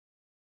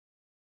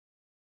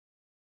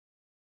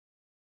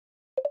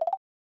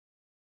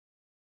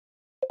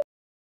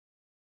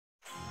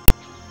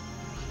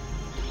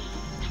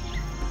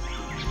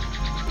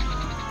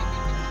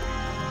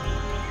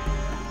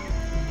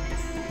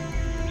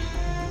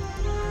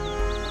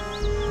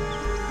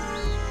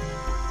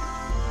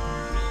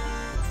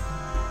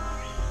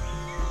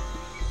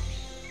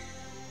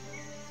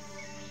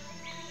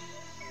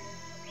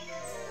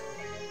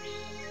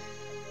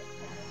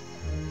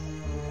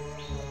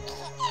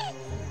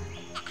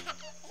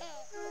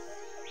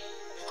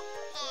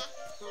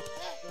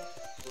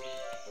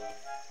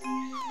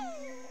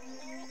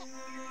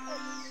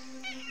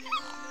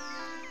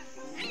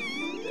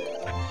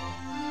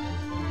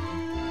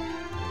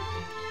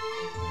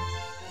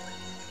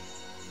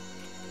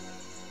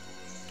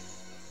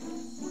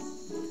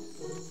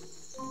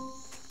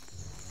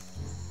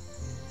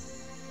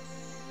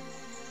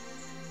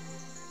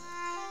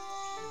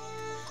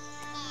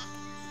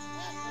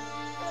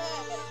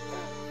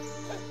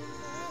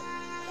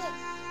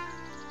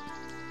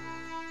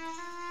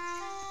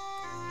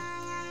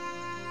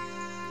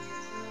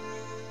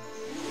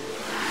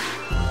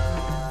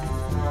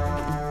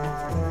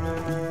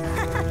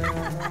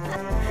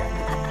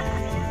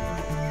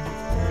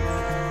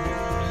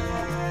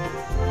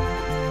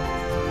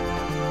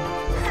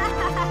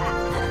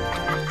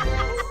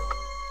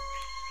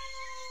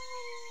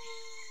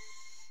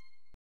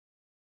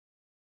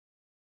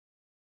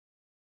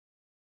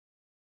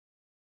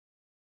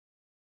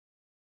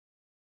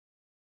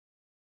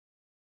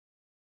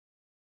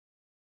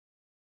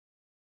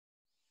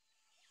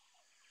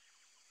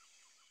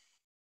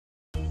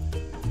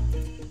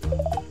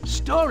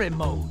story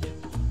mode.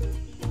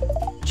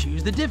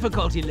 Choose the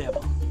difficulty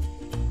level.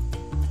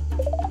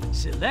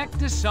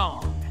 Select a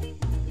song.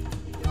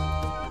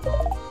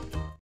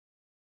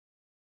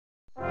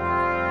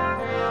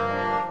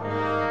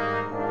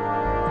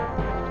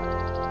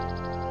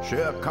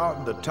 Shere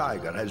Khan the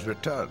tiger has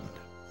returned.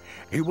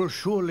 He will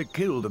surely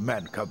kill the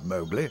man-cub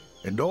Mowgli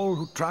and all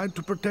who tried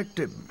to protect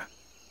him.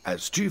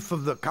 As chief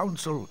of the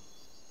council,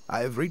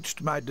 I have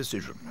reached my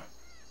decision.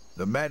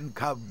 The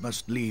man-cub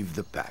must leave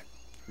the pack.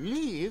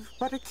 Leave?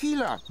 But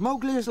Akela,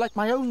 Mowgli is like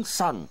my own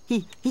son.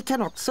 He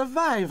cannot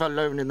survive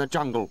alone in the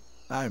jungle.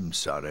 I'm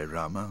sorry,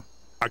 Rama.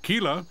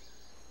 Akela,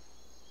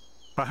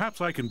 perhaps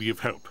I can be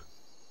of help.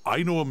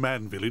 I know a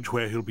man village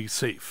where he'll be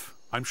safe.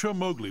 I'm sure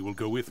Mowgli will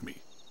go with me.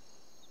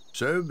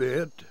 So be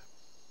it.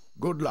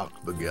 Good luck,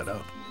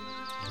 Bagheera.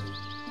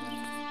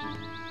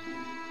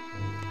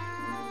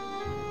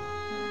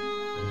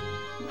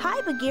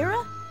 Hi,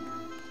 Bagheera.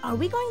 Are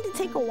we going to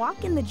take a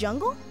walk in the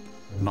jungle?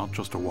 Not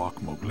just a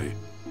walk, Mowgli.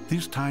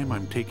 This time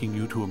I'm taking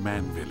you to a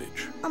man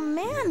village. A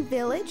man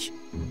village?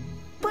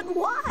 But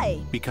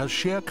why? Because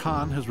Shere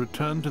Khan has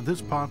returned to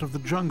this part of the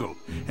jungle,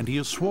 and he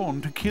has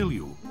sworn to kill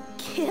you.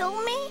 Kill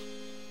me?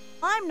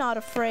 I'm not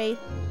afraid.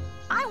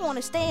 I want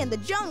to stay in the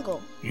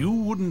jungle. You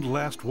wouldn't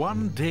last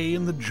one day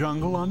in the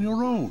jungle on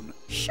your own.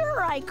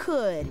 Sure I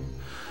could.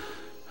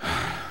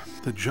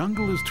 The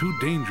jungle is too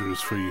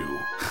dangerous for you.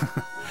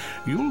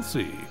 You'll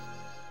see.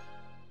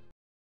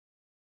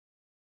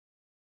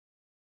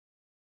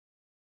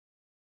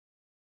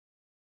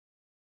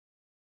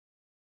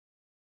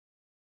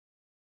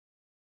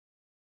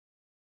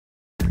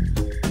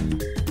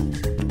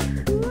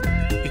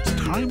 It's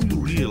time you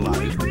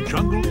realize the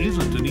jungle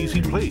isn't an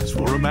easy place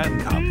for a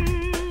man-cub.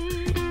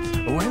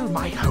 Well,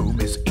 my home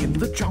is in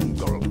the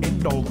jungle,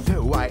 and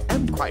although I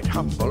am quite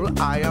humble,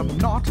 I am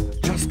not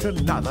just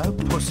another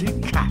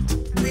pussy cat.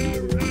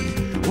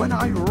 When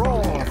I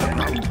roar, the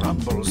ground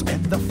rumbles,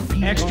 and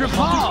the Extra fields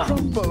paw!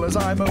 crumble as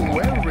I'm a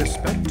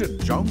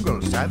well-respected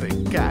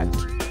jungle-savvy cat.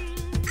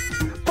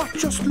 But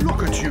just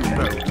look at you,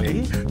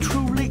 Mowgli.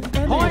 Truly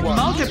anyone can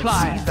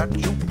multiply. see that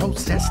you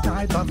possess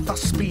neither the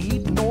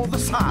speed nor the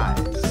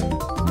size.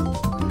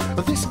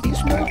 This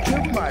is no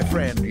joke, my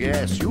friend.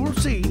 Yes, you'll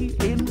see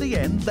in the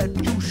end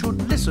that you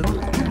should listen to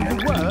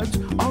the words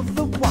of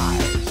the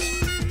wise.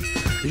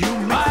 You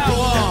may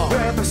think that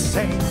we're the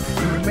same.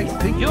 You may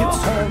think it's all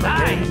a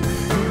game.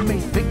 You may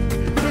think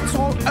that it's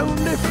all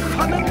only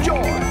fun and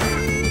joy.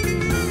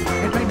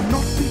 It may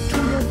not be to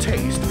your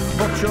taste,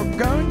 but you're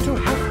going to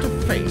have to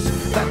face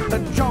that the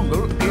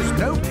jungle is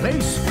no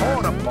place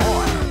for a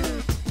boy.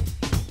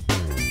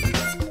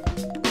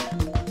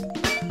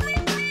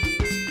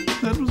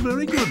 That was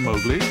very good,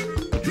 Mowgli,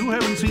 but you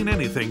haven't seen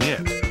anything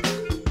yet.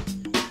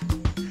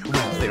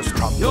 Well, there's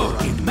trouble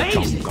in the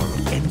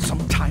jungle, and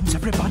sometimes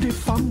everybody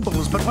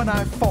fumbles, but when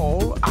I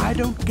fall, I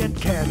don't get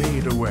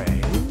carried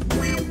away.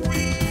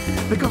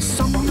 Because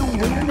some you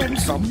win and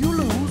some you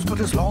lose, but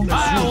as long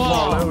as you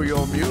follow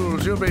your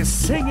mules, you'll be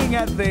singing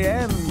at the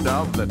end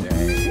of the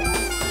day.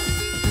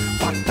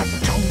 But the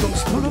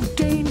jungle's full of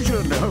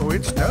danger, no,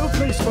 it's no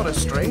place for a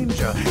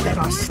stranger. There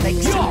are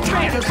snakes and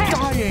tigers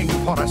dying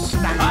for a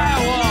snack.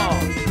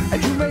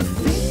 And you may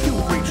think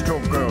you've reached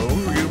your goal,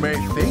 you may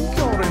think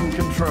you're in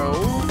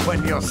control,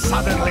 when you're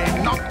suddenly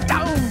knocked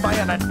down by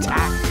an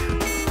attack.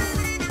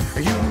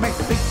 You may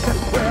think that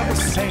we're the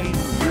same,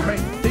 you may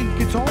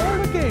think it's all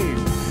a game,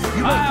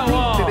 you may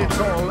think that it's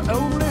all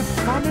only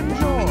fun and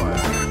joy.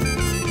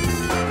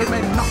 It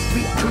may not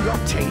be to your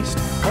taste,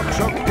 but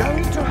you're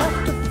going to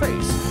have to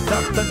face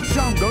that the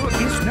jungle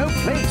is no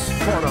place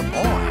for a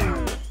boy.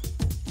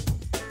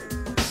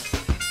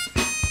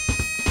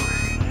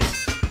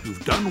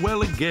 You've done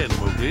well again,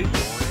 Mowgli,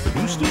 but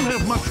you still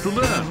have much to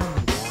learn.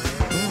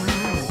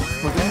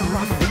 Well, there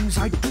are things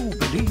I do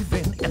believe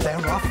in, and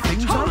there are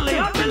things Totally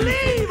I don't believe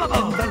in.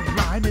 unbelievable! And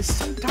the line is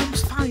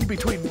sometimes fine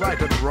between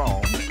right and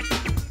wrong.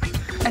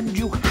 And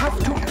you have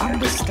to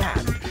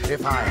understand,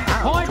 if I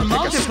have to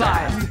take a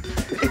stand,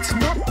 it's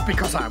not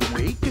because I'm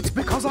weak, it's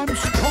because I'm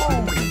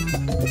strong.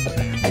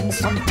 And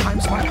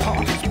sometimes my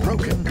heart is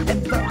broken,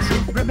 and the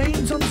truth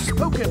remains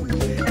unspoken.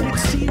 And it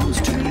seems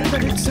to me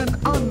that it's an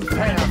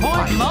unfair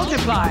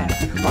fight.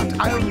 But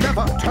I'll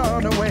never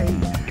turn away.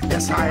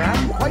 Yes, I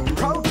am quite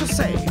proud to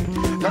say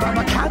that I'm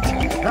a cat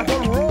that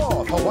will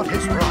roar for what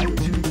is right.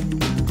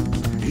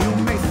 You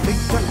may think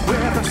that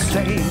we're the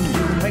same,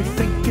 you may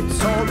think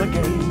it's all a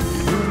game,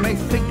 you may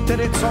think that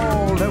it's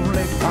all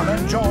only fun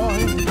and joy.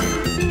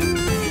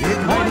 It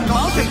may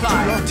not be to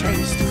your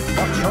taste,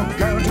 but you're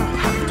going to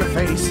have to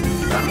face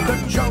that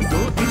the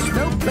jungle is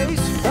no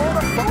place for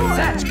a boy.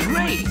 That's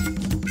great!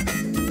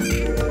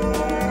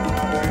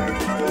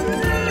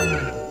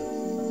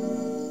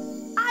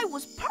 I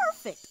was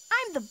perfect.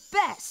 I'm the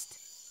best.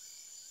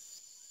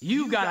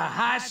 You got a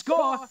high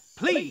score.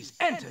 Please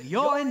enter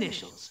your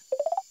initials.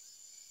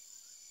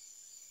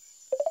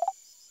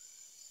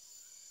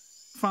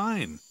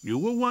 Fine. You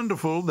were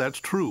wonderful, that's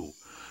true.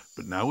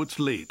 But now it's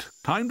late.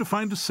 Time to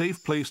find a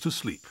safe place to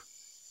sleep.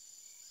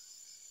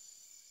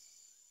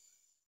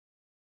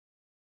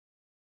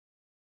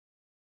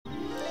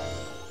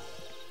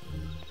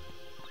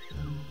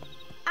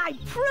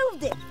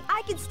 proved it.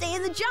 I can stay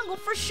in the jungle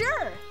for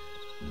sure.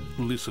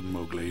 Listen,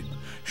 Mowgli.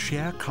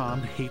 Shere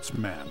Khan hates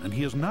man, and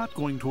he is not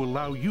going to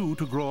allow you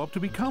to grow up to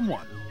become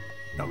one.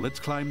 Now let's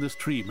climb this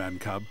tree, man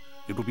cub.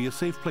 It will be a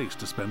safe place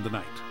to spend the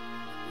night.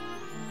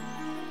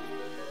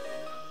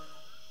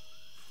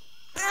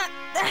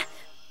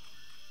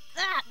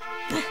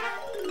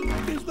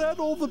 Is that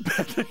all the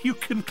better you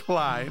can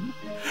climb?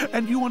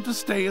 And you want to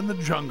stay in the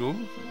jungle?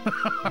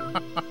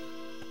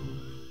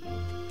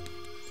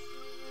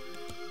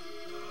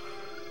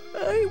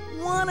 I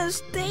want to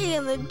stay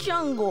in the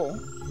jungle.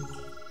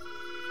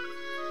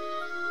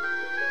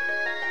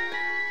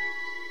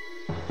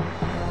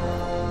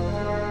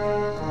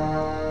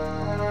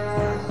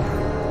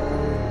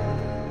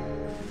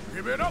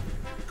 Give it up,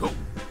 2,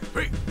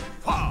 3,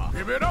 4.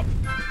 Give it up,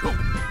 2,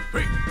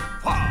 3,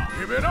 4.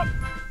 Give it up,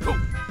 2,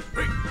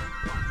 3.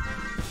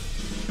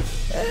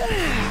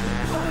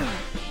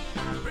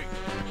 3,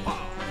 4.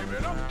 Give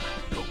it up,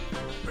 2,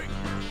 3,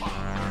 4.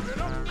 Give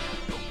it up,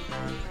 2.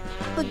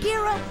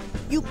 Bagheera,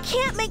 you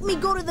can't make me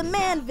go to the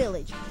man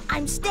village.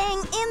 I'm staying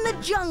in the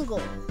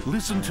jungle.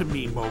 Listen to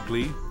me,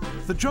 Mowgli.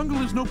 The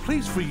jungle is no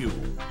place for you.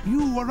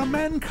 You are a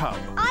man cub.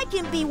 I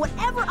can be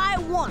whatever I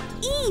want,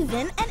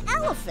 even an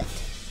elephant.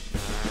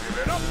 Give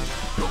it up,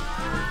 2,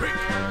 3,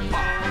 4.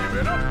 Give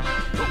it up,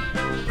 2,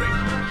 3,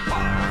 4.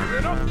 Give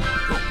it up, 2,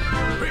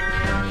 3,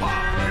 4.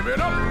 Give it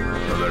up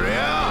to the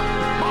rear.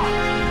 March.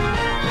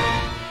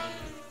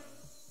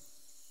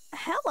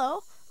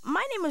 Hello,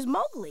 my name is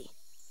Mowgli.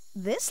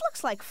 This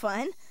looks like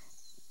fun.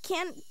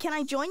 Can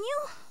I join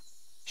you?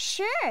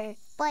 Sure,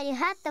 but you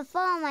have to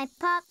follow my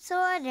pop's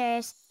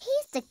orders.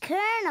 He's the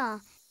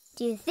colonel.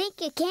 Do you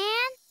think you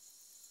can?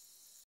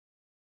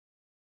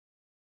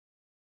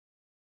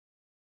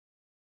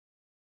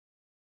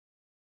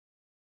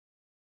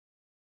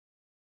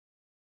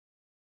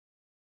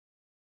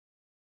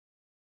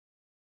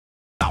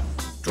 Up,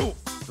 2,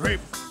 3,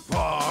 4.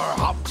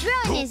 Hop.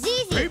 Drilling is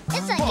easy.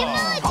 It's like your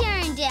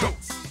military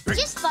dance.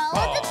 Just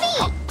follow the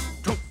beat.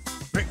 2,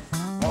 3,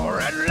 4,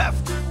 and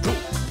left. 2,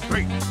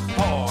 3,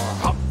 4.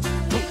 Hop.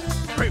 2,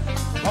 3,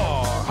 4.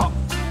 Hop.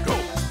 2,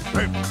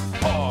 3,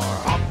 4.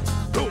 Hop.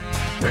 2,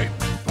 3,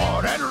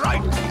 4, and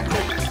right. 2,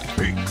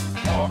 3,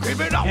 4. Keep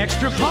it up.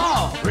 Extra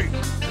ball. 3,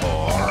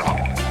 4. Hop.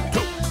 2,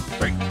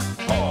 3,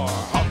 4.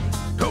 Hop.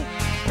 2,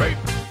 3,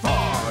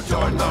 4.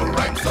 Join the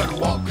ranks and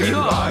walk in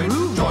line.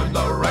 Join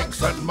the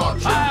ranks and march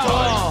in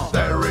time.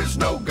 There is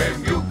no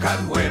game you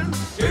can win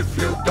if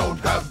you don't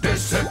have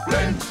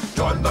discipline.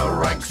 Join the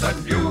ranks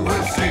and you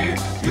will see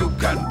you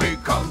can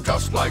become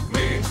just like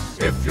me.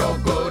 If you're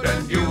good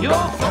and you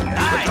don't funk, you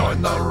can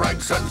join the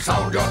ranks and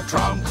sound your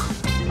trunk.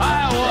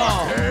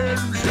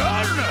 Attention!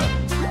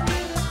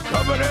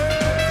 Company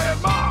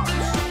march!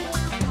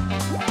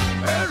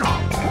 And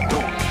hop! 2,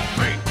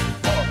 3,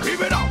 4,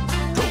 keep it up!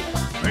 2,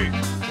 3,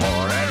 4,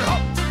 and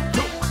hop!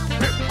 2,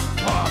 3,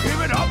 4, keep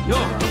it up!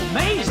 You're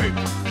amazing.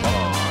 3, 4,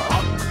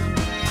 hop!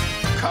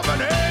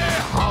 Company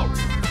halt!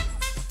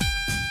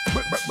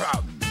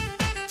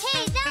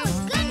 Hey, that was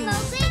good,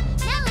 Mowgli.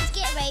 Now let's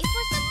get ready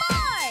for some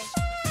more.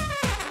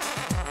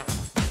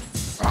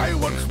 I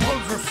once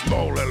was a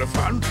small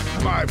elephant.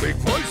 My big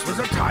voice was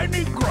a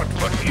tiny grunt,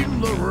 but in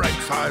the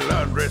ranks I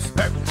learned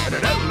respect, and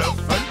an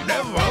elephant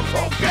never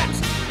forgets.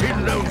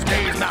 In those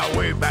days, now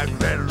way back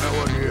then, no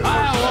one here.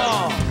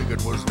 I think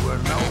it was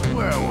when. Now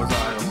where was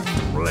I?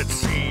 Let's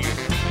see.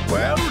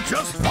 Well,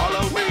 just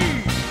follow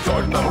me.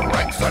 Join the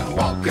ranks and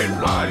walk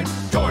in line.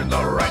 Join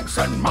the ranks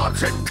and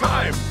march in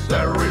time.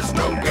 There is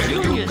no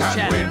game you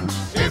can win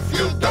if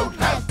you don't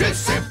have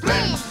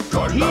discipline.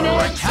 Join the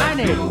ranks and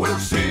you will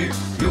see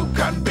you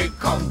can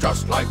become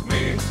just like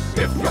me.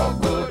 If you're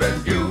good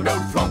and you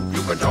don't flunk,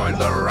 you can join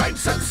the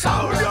ranks and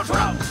sound your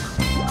trunk.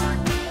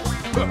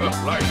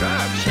 Like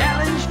that.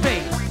 Challenge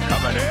faith.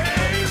 Coming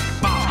in.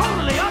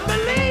 Totally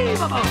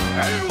unbelievable.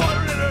 And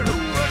one and a two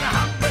and a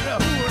hop and a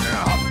who and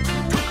a hop.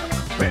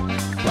 Bit,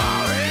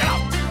 far and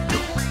up.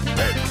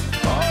 Bit,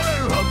 far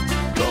and up.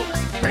 Go,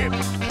 bit,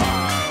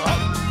 far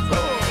up. Go,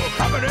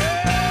 coming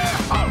in.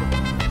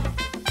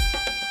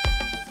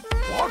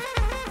 What?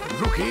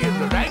 Rookie in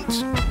the ranks?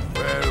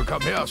 Well,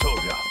 come here,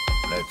 soldier.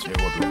 Let's see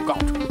what you've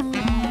got.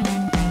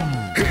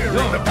 Here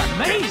in the back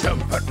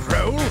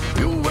patrol,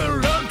 you will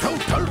learn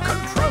total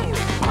control.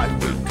 I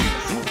will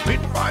teach you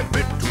bit by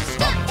bit to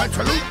stop and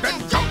salute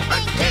and jump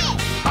and hit.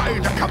 I,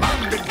 the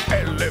commanding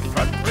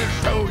elephant, will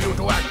show you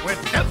to act with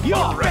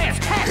deference.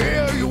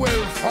 Here you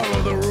will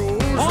follow the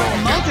rules. Or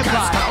get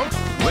cast out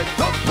with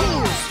the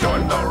fools.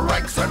 Join the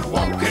ranks and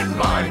walk in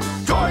line.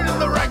 Join in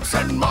the ranks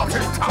and march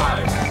in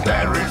time.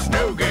 There is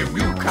no game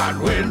you can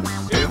win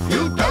if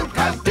you don't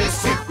have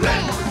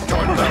discipline.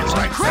 Join the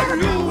ranks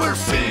and you will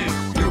see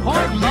you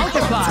can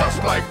become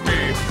just like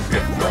me.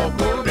 If you're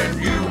good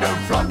and you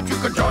don't flunk, you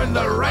can join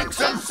the ranks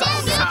and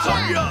sound your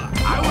trunk.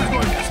 I was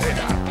going to say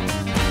that.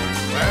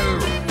 Well,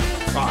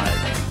 fine.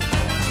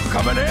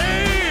 Coming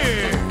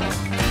in.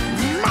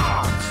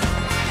 March.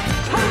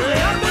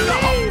 Totally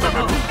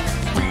unbelievable.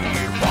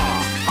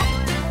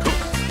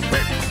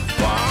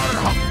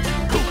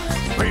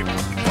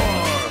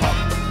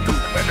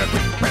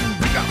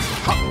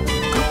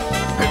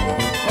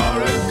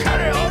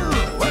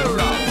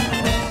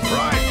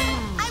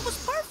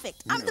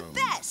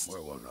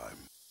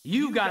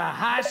 got a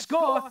high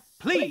score.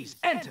 Please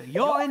enter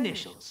your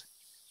initials.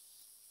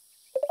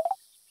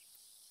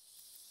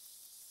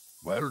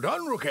 Well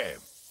done, Rookie.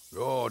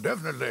 You're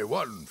definitely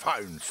one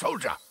fine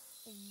soldier.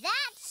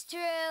 That's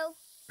true.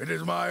 It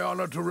is my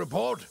honor to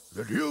report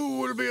that you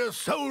will be a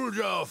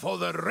soldier for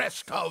the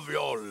rest of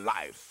your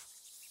life.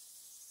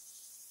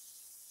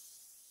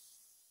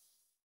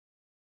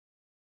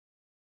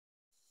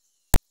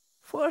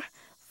 For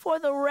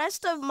the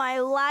rest of my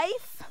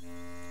life?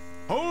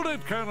 Hold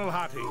it, Colonel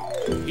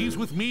Hottie. He's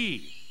with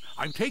me.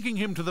 I'm taking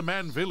him to the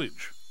man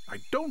village. I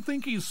don't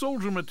think he's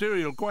soldier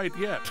material quite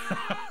yet.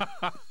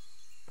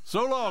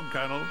 So long,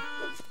 Colonel.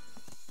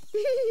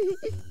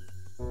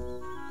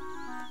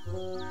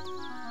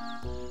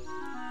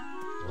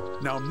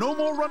 Now, no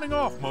more running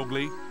off,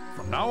 Mowgli.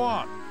 From now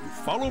on, you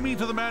follow me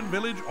to the man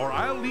village, or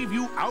I'll leave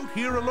you out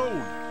here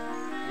alone.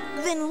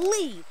 Then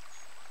leave.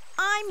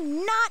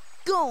 I'm not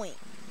going.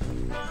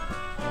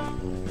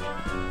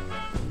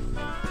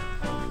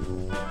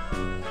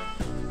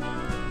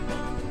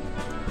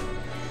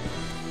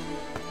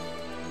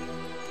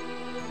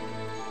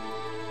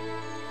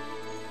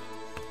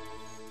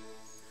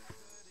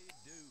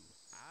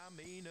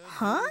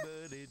 Huh?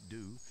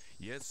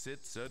 Yes,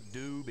 it's a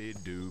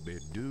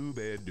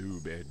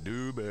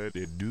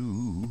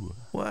doobie-doobie-doobie-doobie-doobie-doo.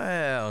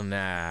 Well,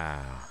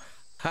 now.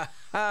 Ha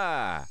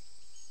ha!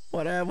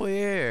 What have we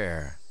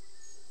here?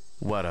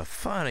 What a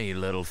funny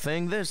little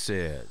thing this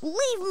is.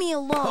 Leave me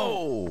alone.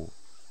 Oh!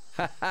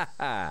 Ha ha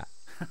ha!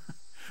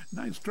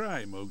 Nice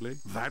try, Mowgli.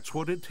 That's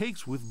what it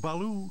takes with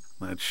Baloo,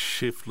 that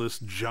shiftless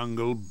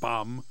jungle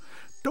bum.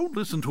 Don't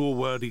listen to a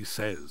word he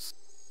says.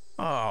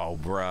 Oh,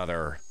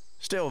 brother.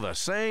 Still the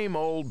same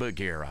old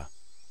Bagheera.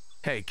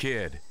 Hey,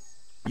 kid,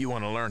 you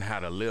want to learn how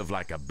to live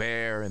like a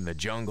bear in the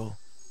jungle?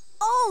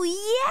 Oh,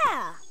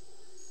 yeah!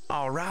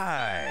 All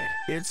right.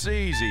 It's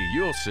easy,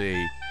 you'll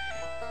see.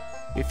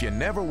 If you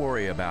never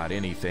worry about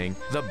anything,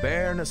 the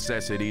bare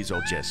necessities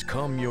will just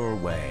come your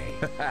way.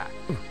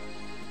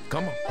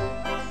 Come on.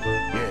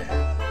 Yeah.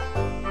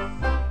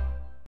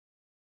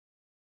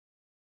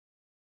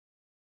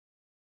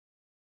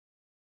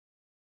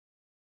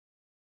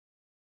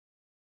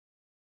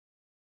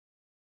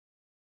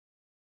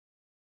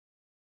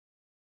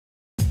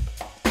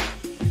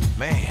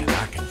 Man,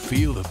 I can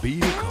feel the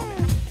beat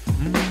coming.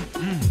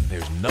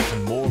 There's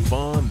nothing more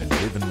fun than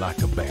living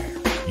like a bear.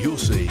 You'll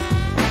see.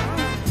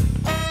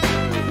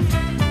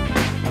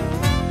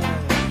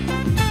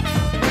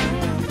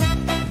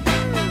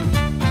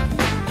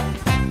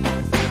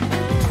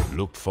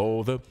 Look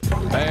for the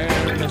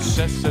bare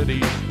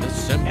necessities, the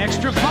simple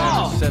Extra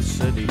ball.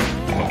 necessities.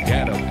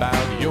 Forget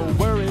about your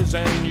worries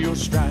and your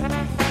strife.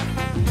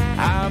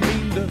 I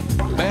mean the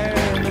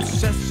bare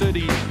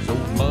necessities of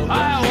Mother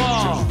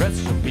Nature's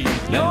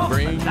recipes that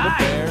bring the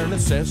bare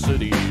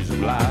necessities of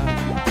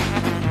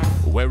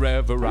life.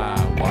 Wherever I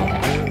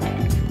wander,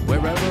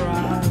 wherever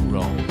I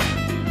roam,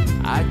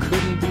 I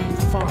couldn't be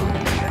fond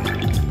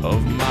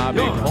of my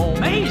big home.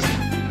 Amazing.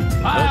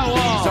 The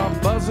bees are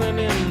buzzing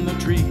in the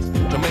trees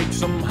to make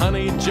some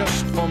honey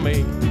just for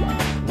me.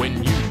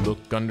 When you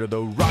look under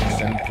the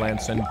rocks and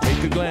plants and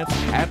take a glance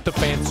at the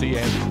fancy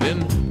and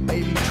then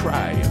maybe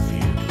try a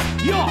few.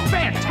 You're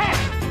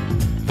fantastic!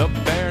 The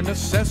bare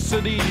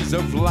necessities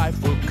of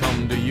life will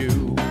come to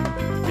you.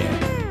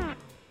 Yeah.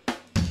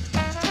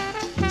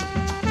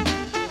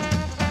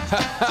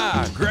 Ha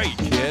ha! Great,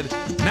 kid.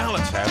 Now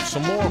let's have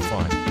some more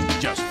fun.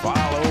 Just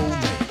follow me.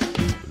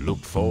 Look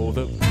for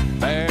the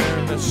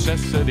bare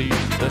necessities,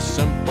 the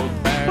simple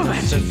bare that's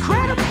necessities.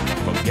 incredible.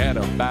 Forget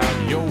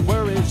about your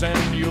worries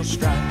and your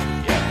strife.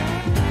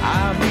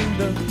 I mean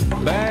the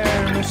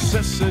bare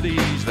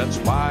necessities. That's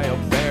why a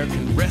bear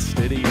can rest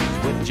at ease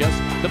with just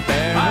the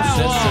bare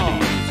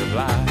necessities of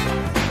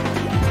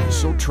life.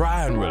 So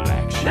try and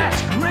relax.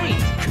 That's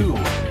great. Cool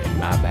in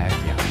my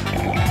backyard.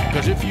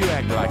 Cause if you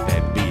act like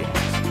that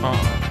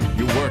BS,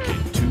 you're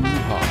working too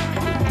hard.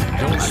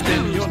 Don't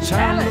spend your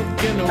time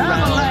looking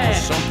around for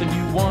something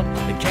you want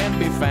that can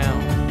be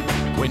found.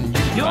 When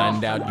you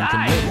find out you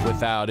can live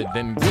without it,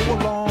 then go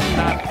along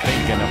not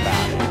thinking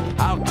about it.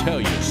 I'll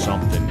tell you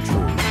something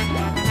true.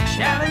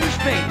 Challenge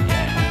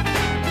failure.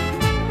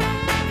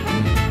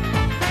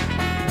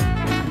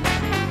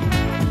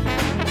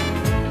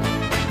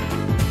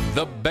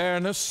 The bare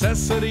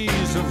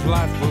necessities of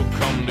life will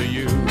come to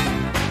you.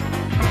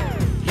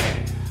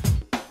 Yeah.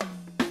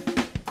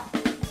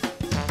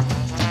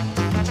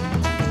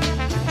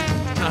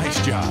 Nice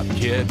job,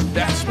 kid.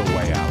 That's the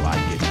way I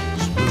like it.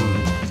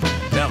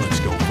 Smooth. Now let's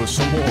go for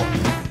some more.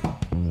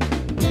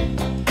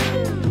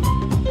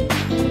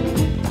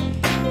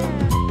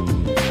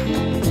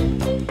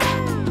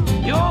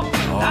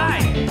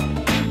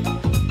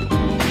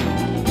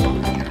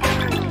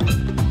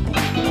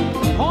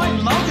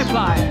 Point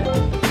multiplier.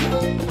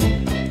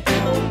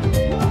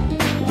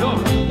 You're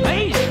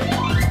amazing.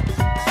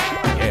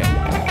 Yeah.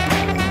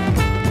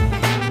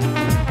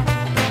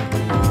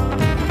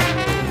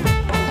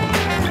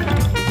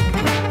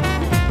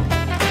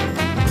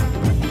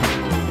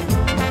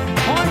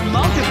 Point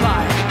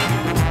multiplier.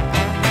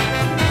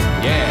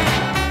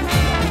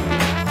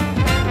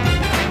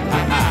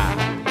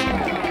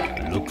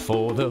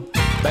 for the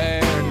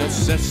bare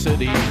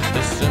necessities,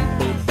 the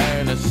simple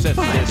bare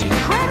necessities.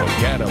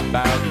 Forget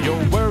about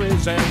your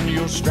worries and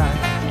your strife.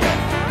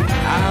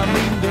 I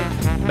mean the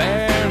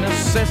bare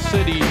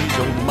necessities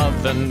of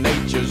Mother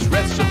Nature's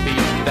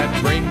recipes that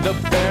bring the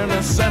bare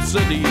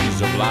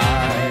necessities of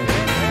life.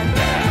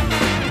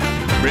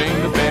 Bring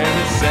the bare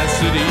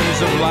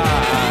necessities of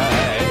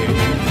life.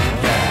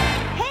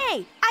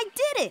 Hey, I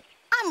did it!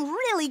 I'm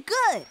really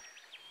good!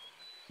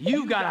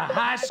 You got a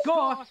high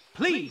score.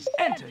 Please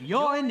enter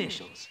your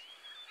initials.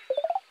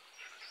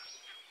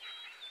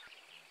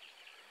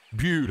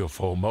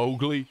 Beautiful,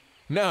 Mowgli.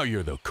 Now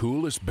you're the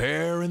coolest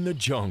bear in the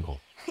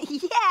jungle.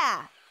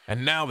 Yeah!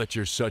 And now that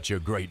you're such a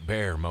great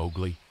bear,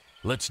 Mowgli,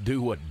 let's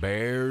do what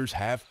bears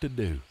have to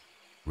do.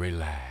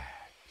 Relax.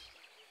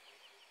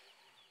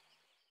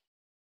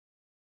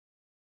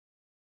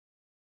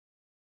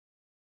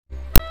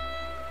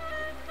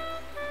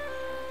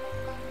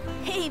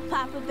 Hey,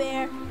 Papa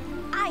Bear.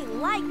 I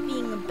like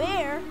being a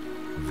bear.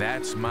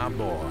 That's my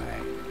boy.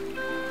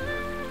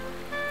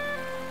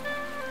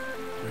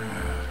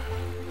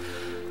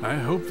 I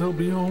hope they'll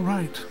be all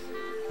right.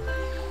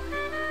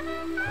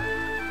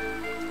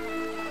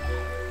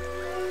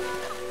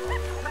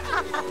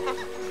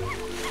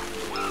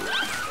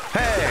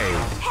 Hey!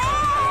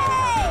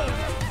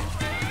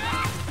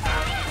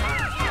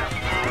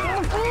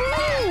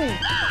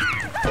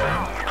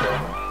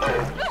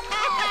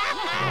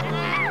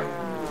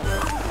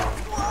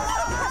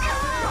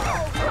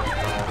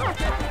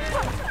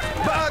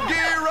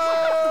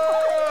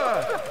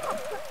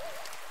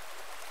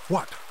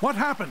 What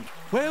happened?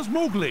 Where's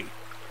Mowgli?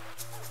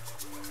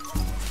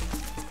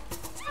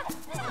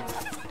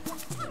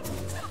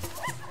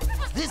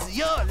 This is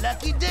your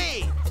lucky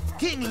day.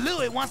 King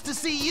Louie wants to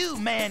see you,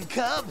 man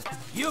cub.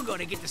 You're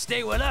gonna get to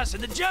stay with us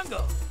in the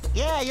jungle.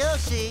 Yeah, you'll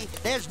see.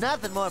 There's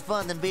nothing more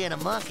fun than being a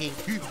monkey.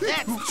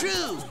 That's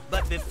true.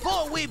 But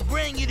before we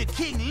bring you to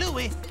King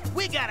Louie,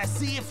 we gotta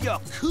see if you're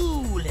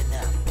cool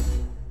enough.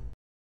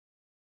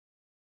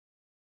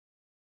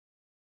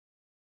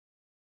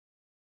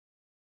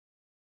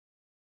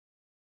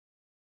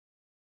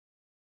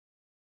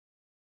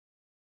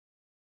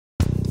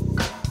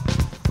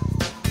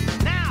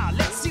 Now,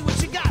 let's see what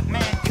you got,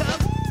 man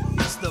cub.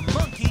 It's the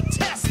monkey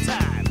test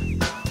time.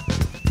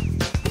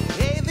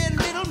 Hey there,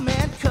 little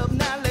man cub.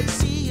 Now let's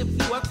see if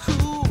you are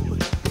cool.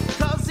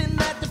 'Cause in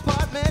that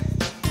department,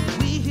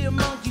 we hear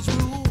monkeys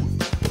rule.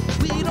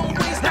 We don't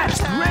waste our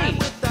time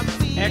with our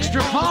feet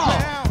Extra on the paw.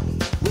 ground.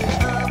 We're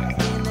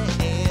up in the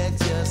air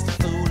just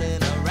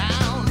fooling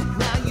around.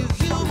 Now you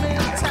human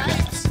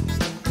types,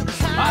 you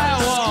kind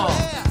Firewall. of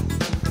square.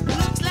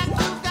 Looks like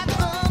you've got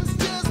thumbs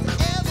just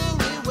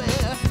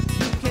everywhere.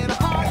 You can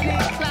hardly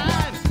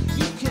climb,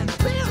 you can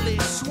barely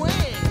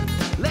swing.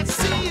 Let's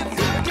see if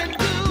you can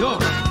do You're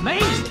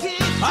amazing. monkey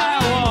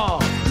Firewall.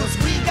 'Cause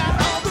we got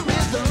all the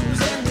rhythms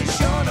and we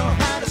sure know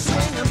how to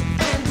swing 'em.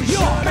 And we You're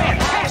sure know how to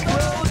fantastic.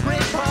 throw a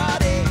great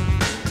party.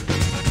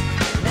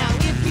 Now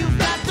if you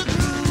got the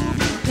groove,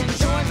 you can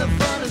join the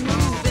fun and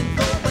move and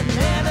go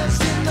bananas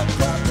in the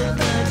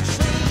coconut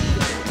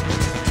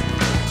tree.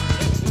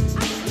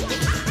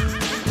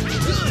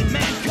 Good,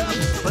 man cub,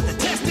 but the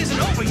test isn't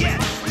over yet.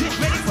 Get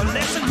ready for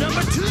lesson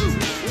number 2.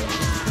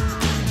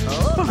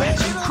 Well,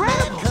 that's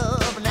incredible.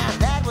 Cub, now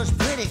that was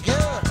pretty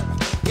good.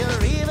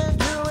 You're even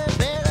doing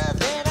better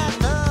than I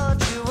thought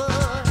you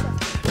would.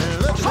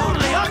 Looks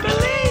Totally like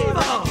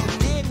unbelievable. you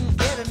didn't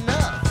get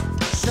enough.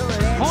 So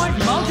let's Point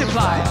move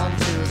multiplier. on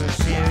to the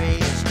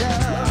serious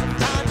stuff.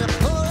 Time to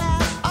pull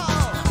out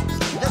all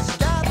the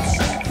stops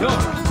and You're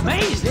proves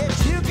amazing. that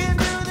you can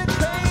do the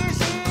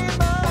crazy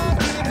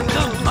monkey moves.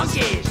 The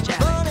monkeys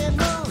challenge. Funny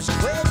moves,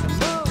 quick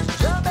moves,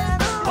 jumping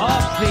around.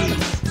 Off,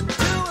 please.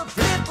 Do a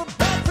flip, a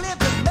backflip,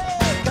 and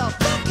make a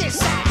funky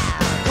sound.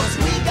 'Cause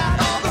we got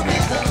all the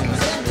rhythms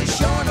and we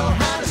sure know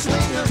how to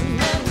swing 'em.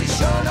 And we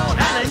sure know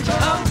how to Challenge throw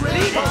a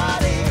great completed.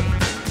 party.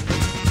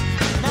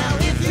 Now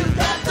if you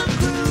got the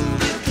groove,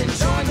 you can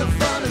join the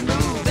fun and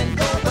move and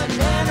go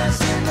bananas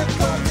in the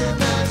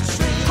coconut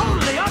tree.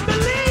 Totally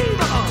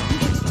unbelievable.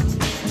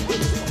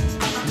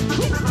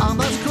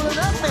 Almost cool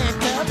enough, man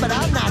cub, but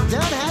I'm not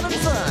done having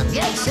fun.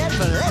 Get set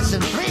for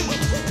lesson 3.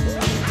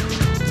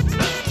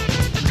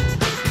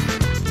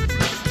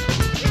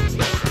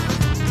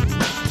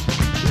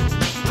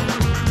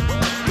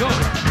 You're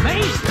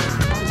amazing.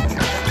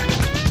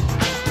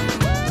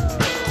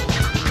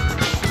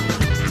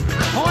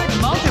 Point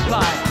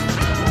multiplier.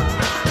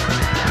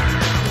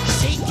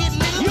 Shake it,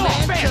 little You're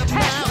man cub, fantastic.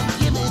 now.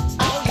 Give it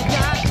all you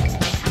got.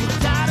 You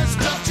gotta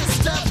strut your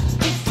stuff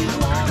if you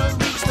wanna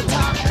reach the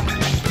top.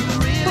 You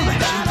really Well,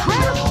 that's gotta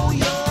incredible. know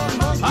your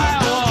monkey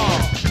Firewall.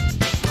 monkey.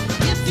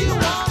 If you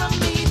wanna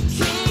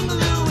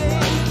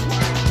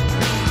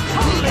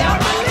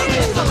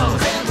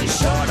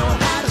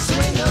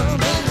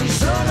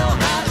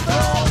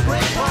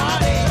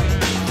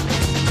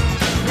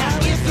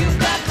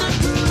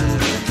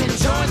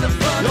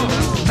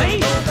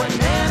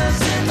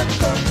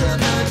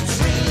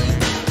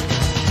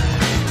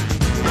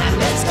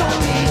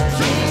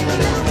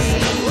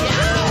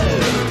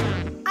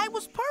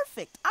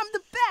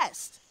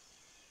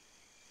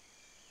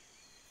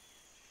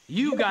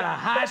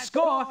high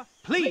score,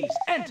 please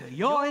enter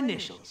your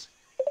initials.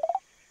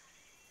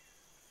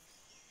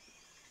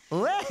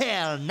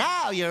 Well,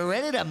 now you're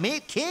ready to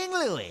meet King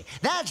Louie.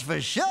 That's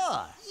for sure.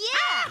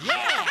 Yeah!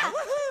 Yeah!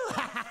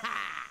 Woohoo!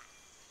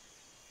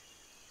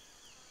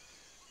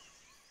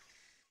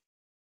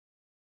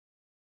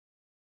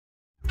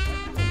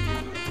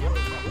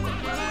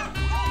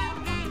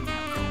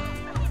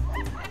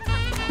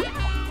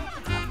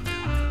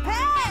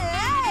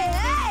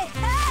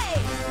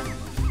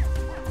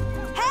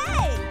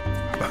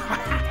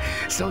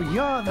 So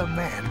you're the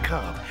man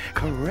cub.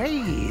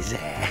 Crazy.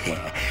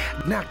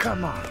 Now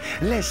come on,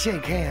 let's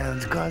shake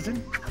hands,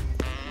 cousin.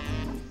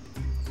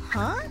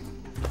 Huh?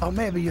 Or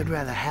maybe you'd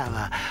rather have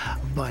a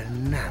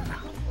banana.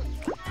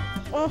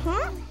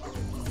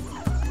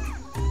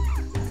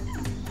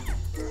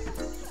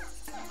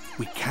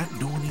 We can't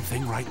do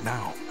anything right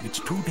now. It's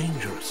too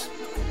dangerous.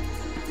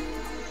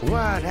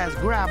 Word has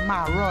grabbed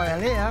my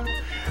royal ear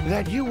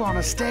that you want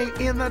to stay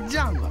in the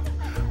jungle.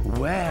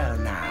 Well,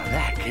 now,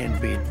 that can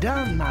be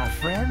done, my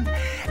friend.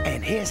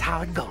 And here's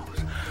how it goes.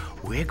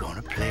 We're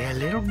gonna play a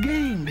little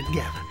game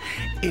together.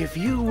 If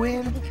you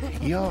win,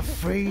 you're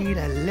free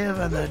to live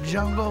in the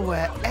jungle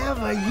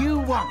wherever you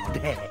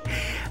want.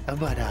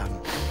 But,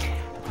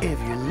 if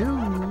you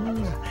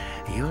lose,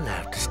 you'll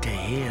have to stay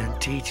here and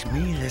teach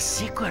me the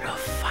secret of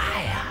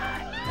fire.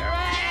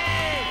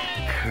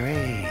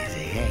 Hooray!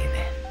 Crazy, ain't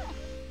it?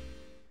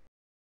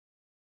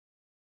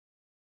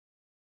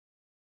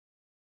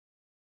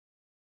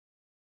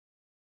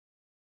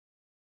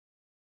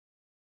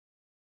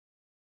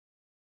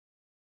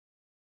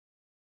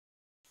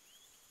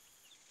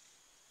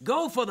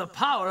 Go for the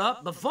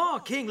power-up before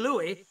King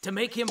Louie to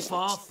make him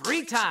fall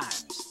 3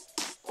 times.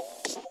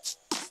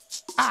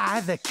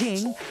 I, the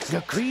king,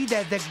 decree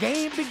that the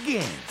game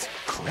begins.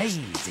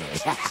 Crazy.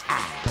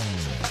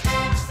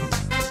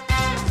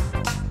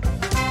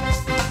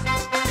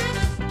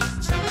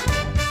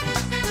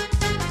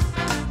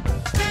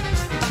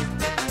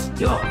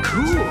 You're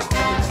cool.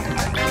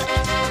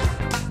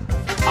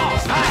 All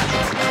right,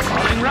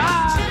 falling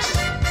rocks.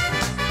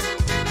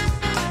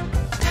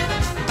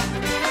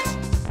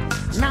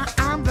 Now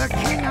I'm the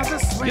king of the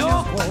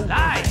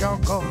swingers.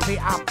 Jungle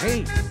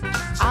VIP.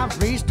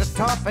 I've reached the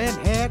top and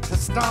had to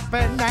stop,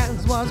 and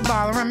that's what's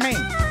bothering me.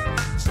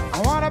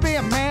 I wanna be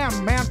a man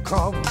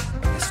cub.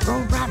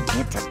 Stroll right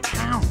into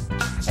town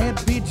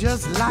and be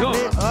just like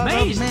the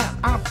other men.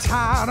 I'm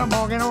tired of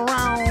walking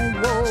around.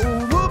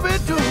 Whoa,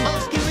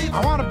 whoopie-doo. I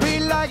wanna be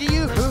like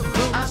you.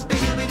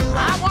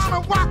 I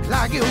wanna walk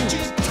like you,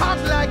 talk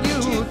like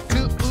you.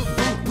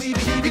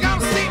 You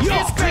gonna see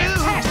it's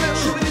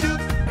true.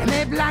 And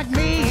they like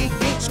me.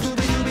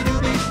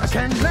 I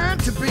can learn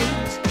to be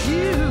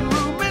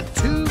human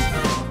too.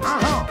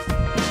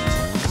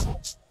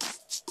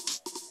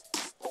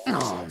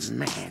 Oh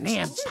man,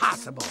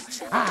 impossible.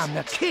 I'm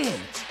the king.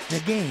 The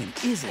game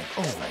isn't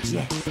over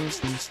yet.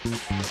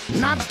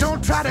 Now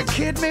don't try to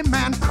kid me,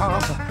 man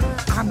cub.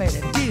 I made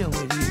a deal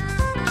with you.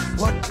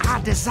 What I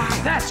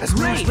desire is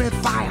mixed with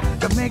fire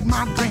to make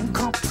my dream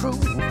come true.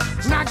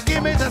 Now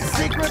give me the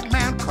secret,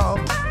 man cub.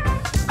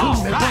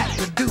 Tell me what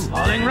to do.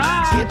 Falling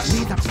right. Give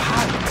me the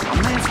power, a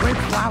man's red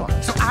flower,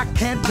 so I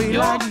can't be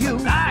like you.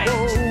 Right.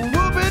 Oh,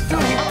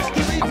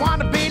 whoopie-doo. I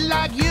wanna be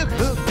like you.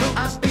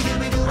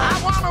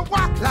 I wanna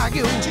walk like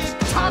you,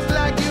 talk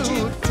like you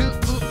too.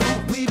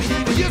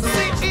 You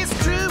see, it's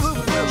true.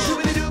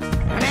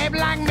 And they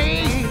like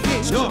me.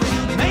 You're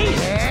amazing.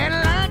 And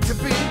learn to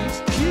be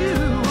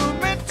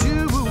human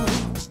too.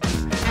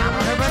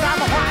 But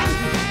I'm white.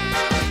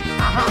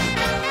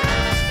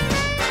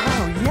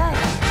 Oh yeah.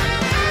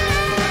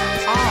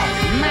 Oh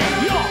man,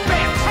 you're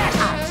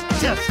fantastic. I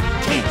just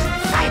can't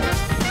fight it.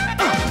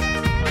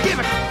 Give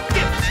it.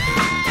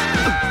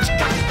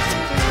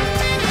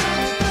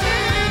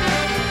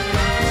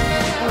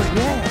 Oh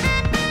yeah.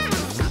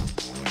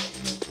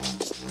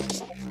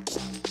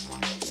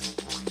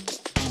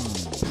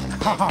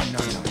 Oh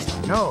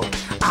no.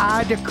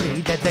 I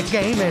decree that the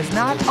game is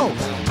not over.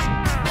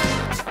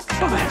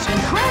 Oh, that's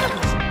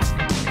incredible.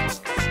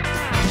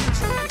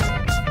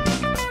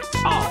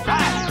 All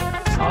right,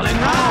 falling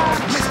right.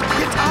 Mr.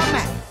 Guitar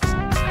Man.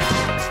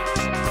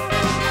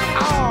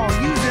 Oh,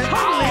 using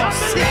only a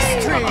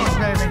 6 strings,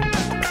 baby.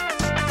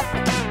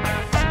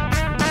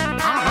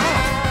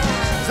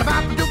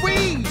 Zabop the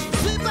weed.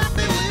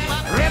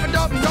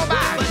 Rib-a-dub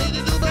nobody.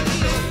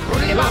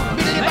 Roolly-bop,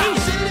 biddly-bop.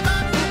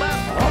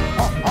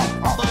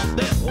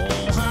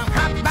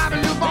 Hop,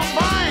 babbaloo, bom,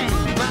 boing.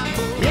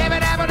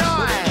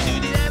 Yabba-dabba-doy.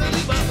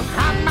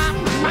 Hop, bop,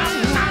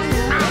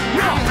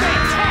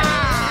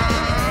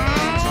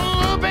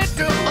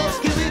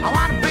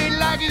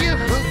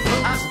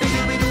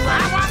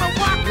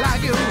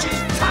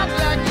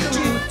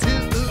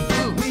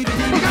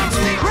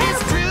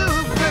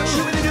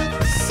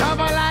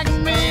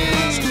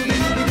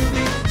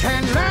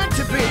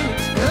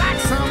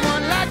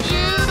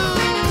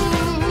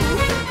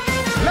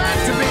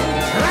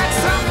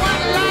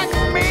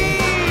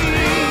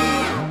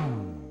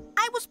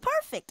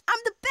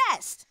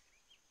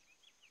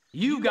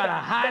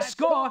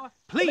 score,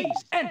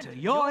 please enter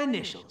your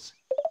initials.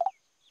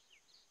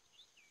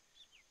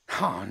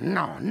 Oh,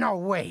 no, no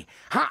way.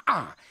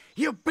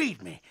 You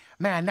beat me.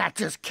 Man, that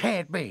just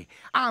can't be.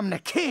 I'm the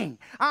king.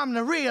 I'm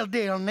the real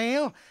deal,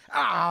 Neil.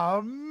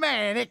 Oh,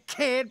 man, it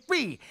can't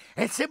be.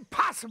 It's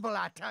impossible,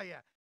 I tell you.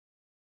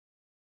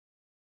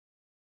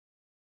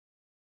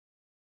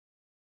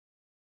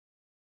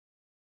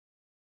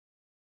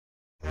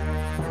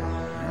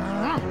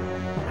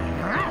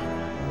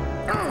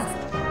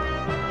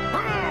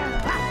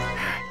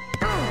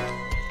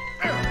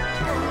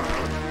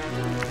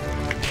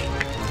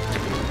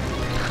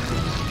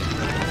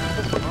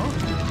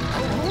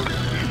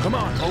 Come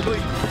on, Mowgli.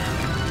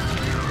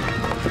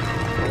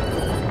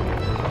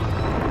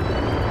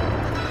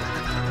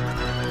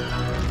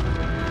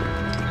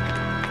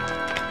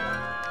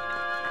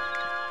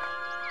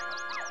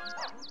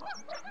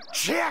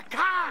 Shere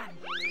Khan!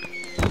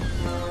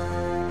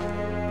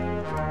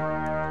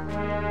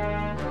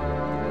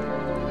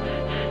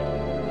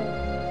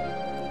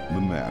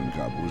 The man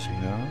cub was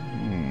here?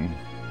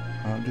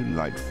 How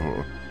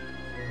delightful.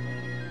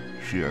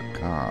 Shere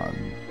Khan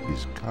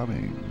is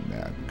coming,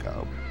 man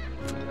cub.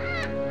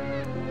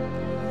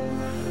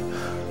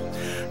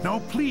 Now,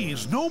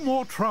 please, no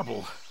more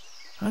trouble.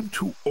 I'm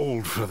too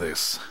old for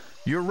this.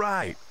 You're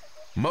right.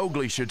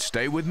 Mowgli should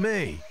stay with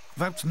me.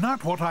 That's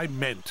not what I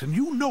meant, and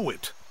you know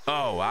it.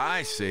 Oh,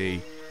 I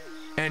see.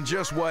 And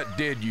just what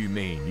did you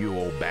mean, you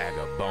old bag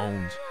of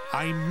bones?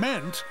 I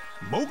meant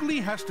Mowgli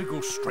has to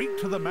go straight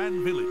to the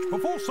man village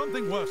before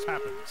something worse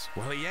happens.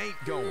 Well, he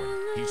ain't going.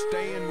 He's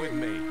staying with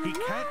me. He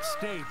can't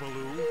stay,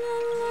 Baloo.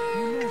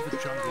 You know the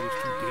jungle is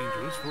too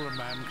dangerous for a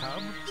man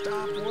cub.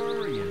 Stop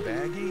worrying,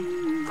 Baggy.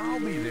 I'll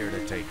be there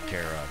to take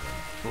care of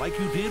him. Like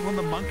you did when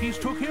the monkeys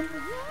took him?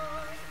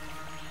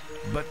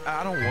 But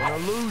I don't want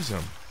to lose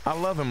him. I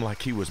love him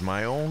like he was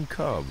my own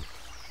cub.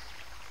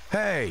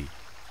 Hey,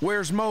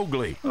 where's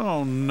Mowgli?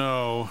 Oh,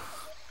 no.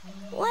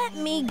 Let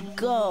me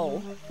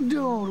go.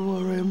 Don't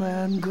worry,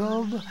 man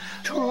cub.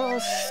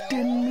 Trust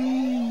in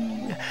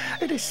me.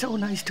 It is so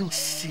nice to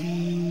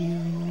see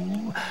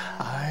you.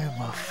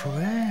 I'm a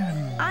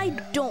friend. I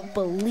don't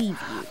believe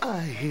you.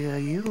 I hear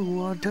you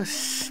want to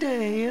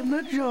stay in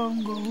the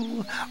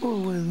jungle.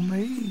 With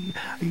me,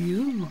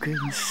 you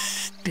can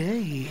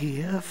stay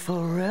here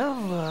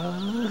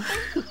forever.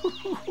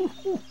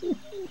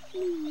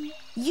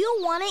 You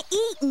want to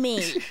eat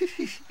me.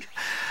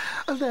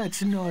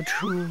 That's not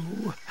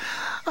true.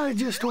 I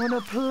just want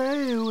to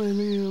play with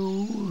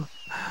you.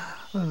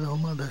 Though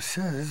Mother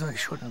says I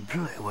shouldn't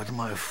play with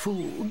my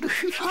food.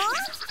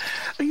 Huh?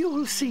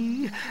 You'll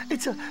see.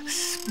 It's a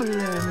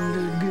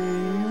splendid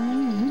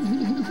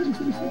game.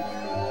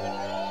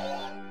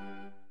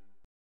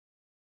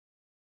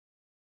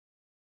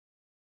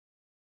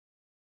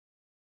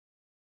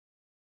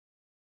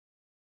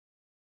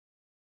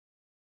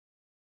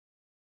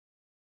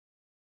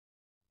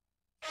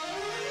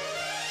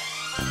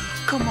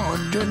 Come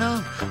on,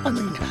 dinner. I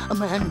mean,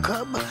 man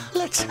cub.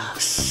 Let's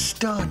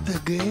start the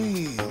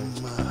game.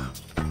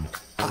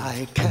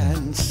 I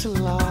can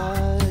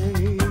slide.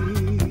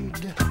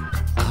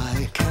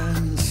 I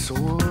can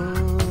swirl.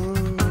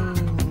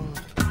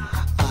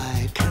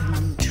 I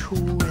can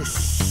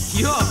twist.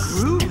 You're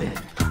grooving.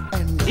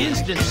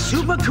 Instant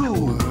super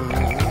cool.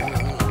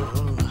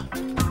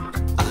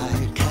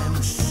 I can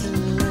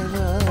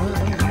slither.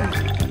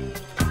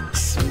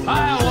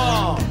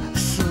 Firewall.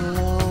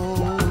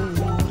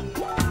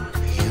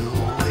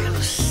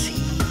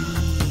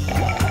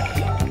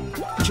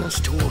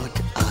 Just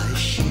what I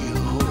show.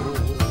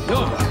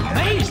 You're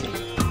amazing.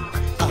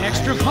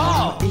 Extra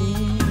ball.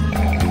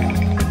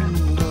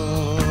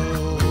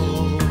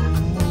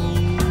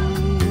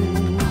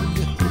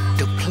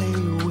 To play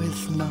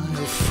with my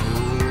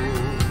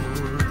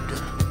food.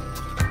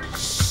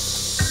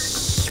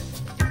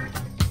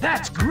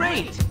 That's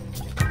great.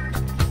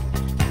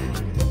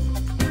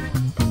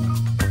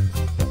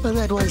 Well,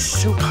 that was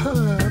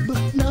superb.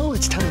 Now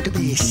it's time to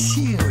be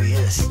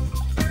serious.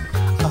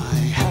 I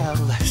have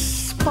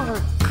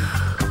spark.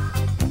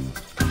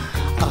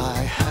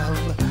 I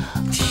have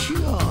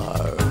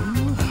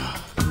charm.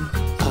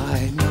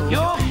 I know.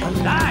 You're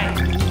lying.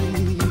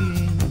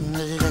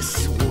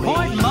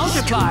 Point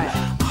multiplier.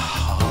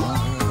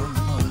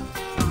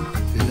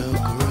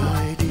 Look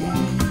right in.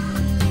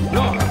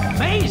 You're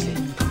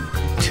amazing.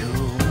 To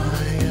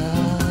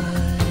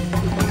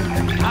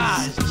my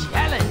eyes.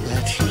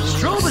 Challenge.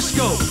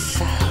 Stroboscope.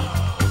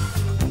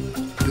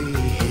 Be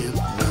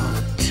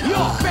hypnotized.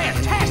 You're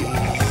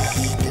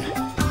fantastic.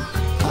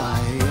 I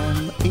am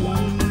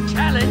in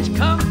Challenge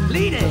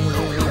completed.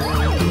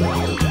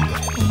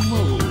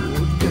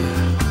 mode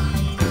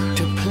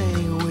to play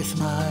with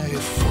my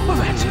food. Well,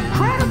 that's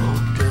incredible.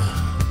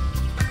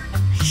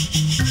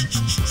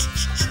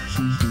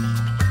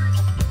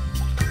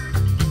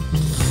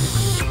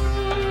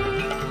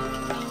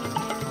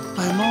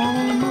 I'm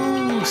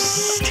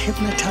almost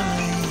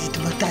hypnotized,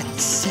 but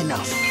that's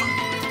enough.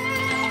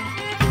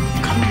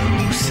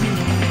 Closer.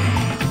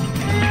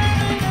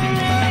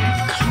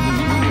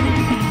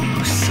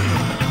 Closer.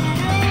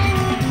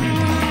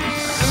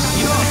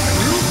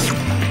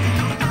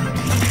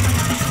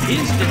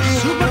 Instant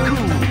super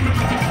cool.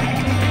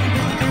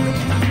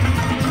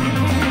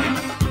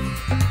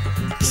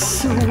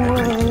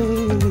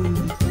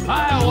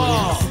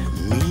 Firewall.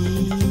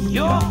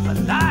 You're for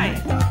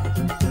life.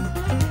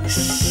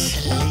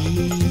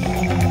 Sleep,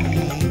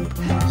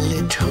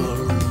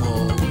 little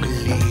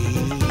Mowgli.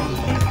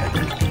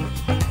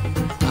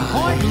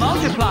 Point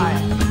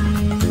multiplier.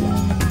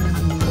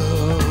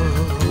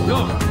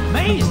 You're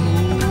amazing.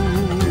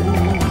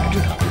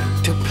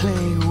 To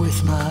play with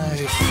my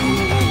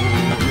food.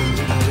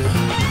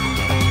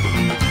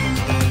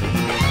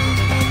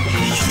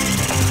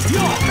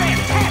 You're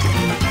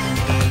fantastic.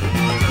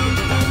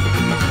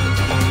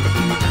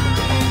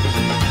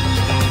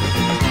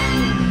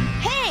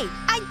 Hey,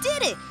 I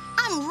did it!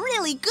 I'm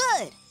really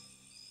good!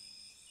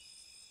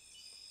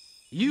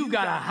 You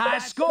got a high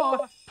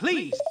score.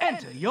 Please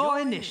enter your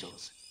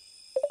initials.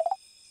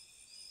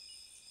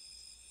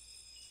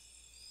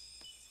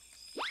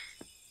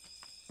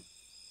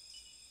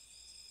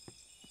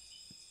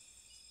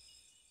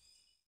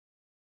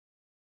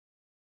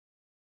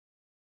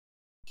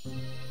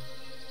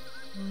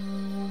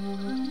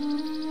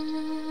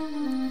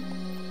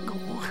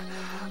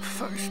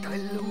 First I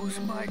lose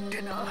my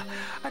dinner,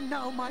 and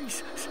now my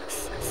size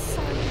is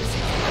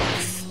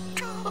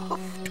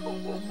stuffed.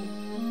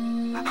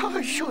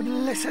 I should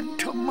listen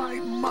to my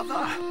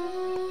mother.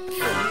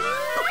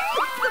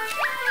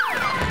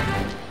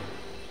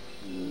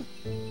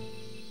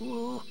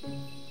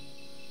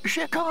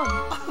 Shere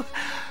Khan,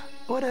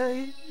 what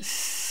a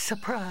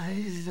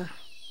surprise.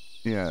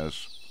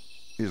 Yes,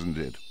 isn't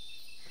it?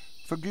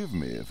 Forgive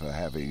me for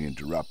having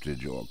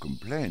interrupted your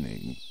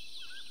complaining.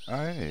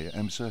 I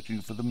am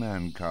searching for the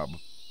man cub.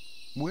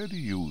 Where do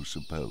you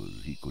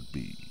suppose he could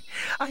be?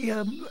 I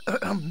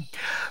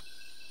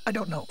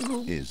don't know.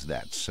 Is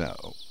that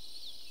so?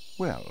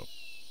 Well,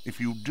 if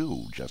you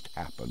do just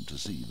happen to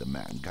see the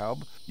man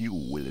cub, you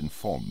will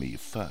inform me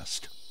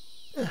first.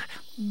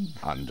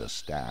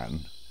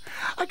 Understand?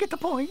 I get the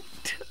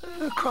point.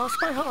 Cross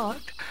my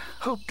heart.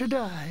 Hope to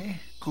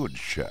die. Good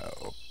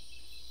show.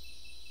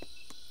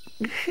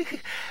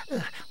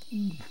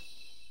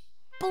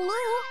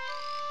 Blue?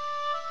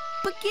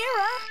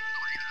 Bagheera?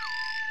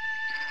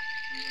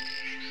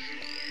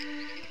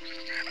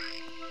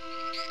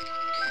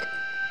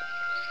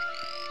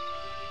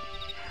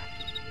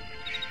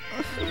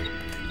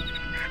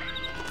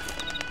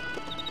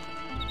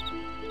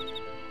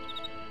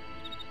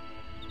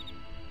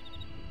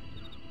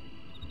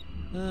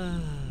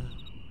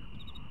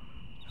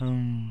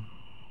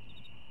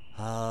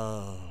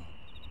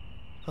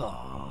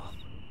 Oh,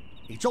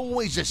 it's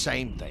always the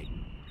same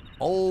thing.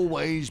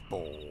 Always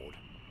bored.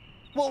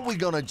 What are we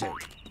gonna do?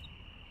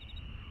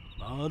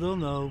 I don't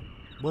know.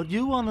 What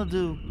you wanna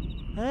do?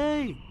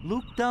 Hey,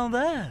 look down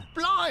there.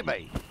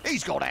 Blimey!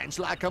 He's got hands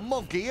like a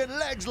monkey and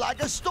legs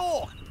like a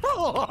stork.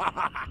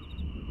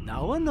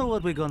 Now I know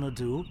what we're gonna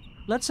do.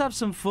 Let's have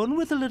some fun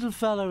with the little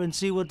fella and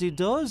see what he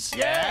does.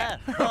 Yeah!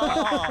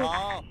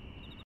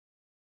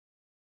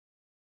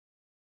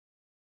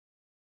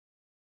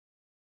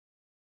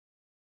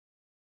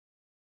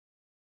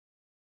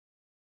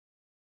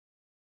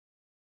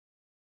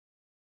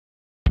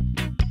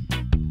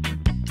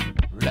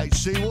 Let's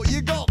see what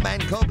you got, man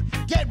cub.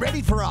 Get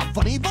ready for our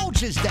funny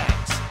vultures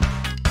dance.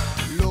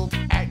 Look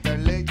at the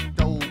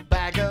little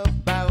bag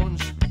of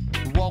bones,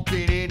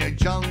 walking in a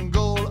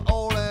jungle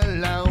all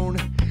alone.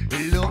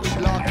 It looks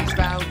like he's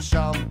found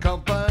some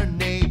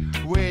company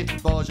with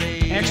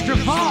Bozzy. Extra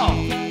fall.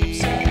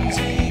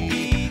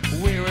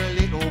 We're a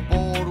little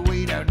bored,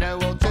 we don't know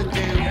what to do.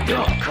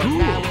 You're cool.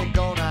 But now we're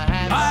gonna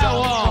have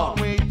Firewall. some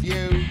fun with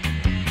you.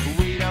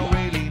 We don't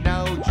really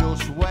know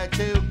just where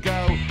to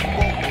go,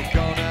 but we're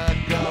gonna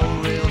go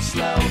real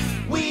slow.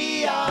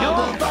 We are You're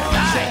the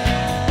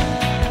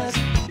vultures,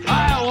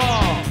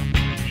 Firewall.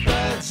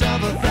 birds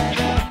of a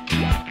feather.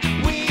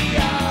 We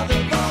are the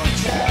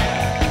vultures.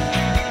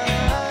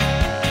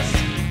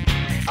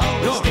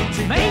 Always You're stick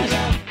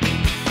together.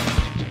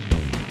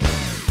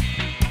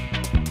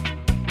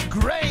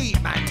 Great,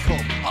 man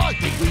cub. I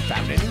think we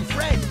found a new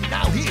friend.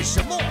 Now here's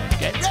some more.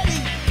 Get ready.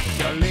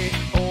 Your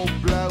little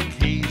bloke,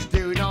 he's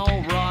doing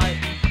all right.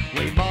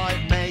 We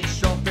might make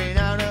something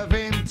out of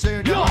him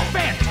tonight. You're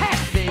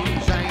fantastic.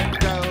 Things ain't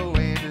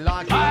going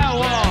like we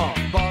Firewall.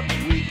 planned, but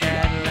we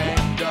can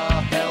lend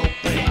a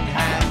helping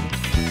hand.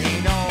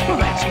 In all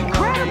That's our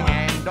incredible. running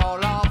and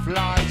all our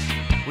flights,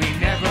 we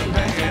never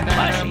met an But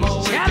animal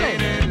he's we talented.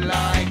 didn't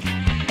like.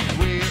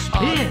 We're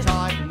Spin. a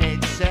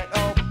tight-knit set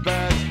of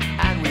birds,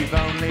 and we've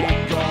only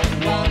got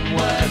one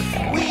word.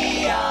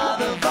 We are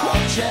the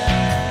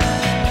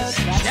vultures.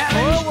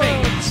 Challenge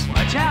fails.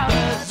 Watch out.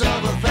 Birds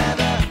of a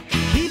feather.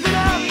 Keep it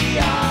up. We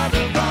are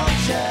the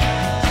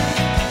vultures.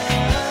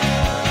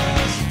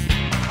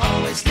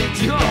 Always stick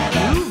You're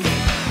together. moving.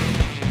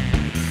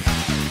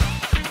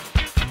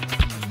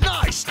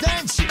 Nice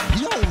dancing.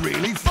 You're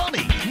really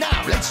funny.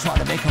 Now let's try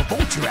to make a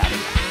vulture out of you.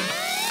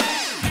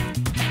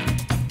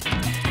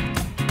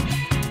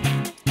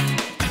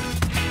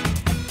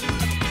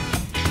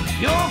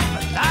 You're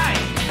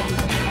alive.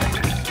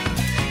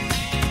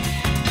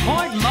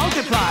 Point multiplier.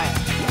 multiplier.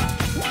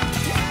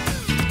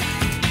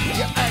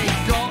 You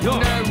ain't got You're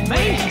no amazing.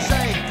 wings,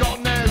 ain't got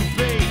no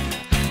beak,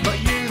 but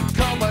you've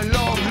come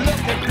along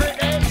looking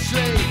pretty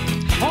sleek.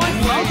 Point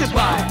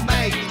multiplier. Won't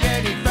make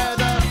any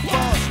further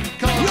fuss,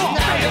 'cause You're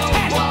now you're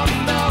fantastic.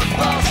 one of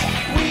us.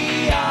 We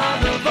are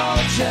the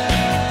vultures.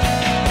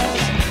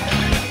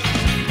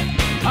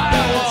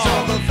 Birds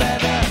of a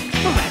feather.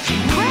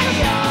 We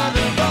are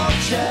the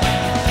vultures.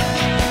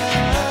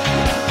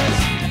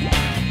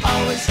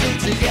 Always stick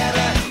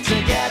together,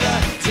 together,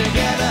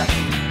 together.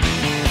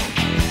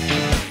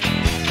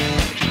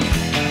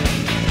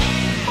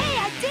 Hey,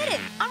 I did it!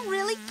 I'm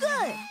really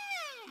good.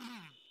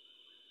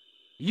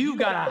 You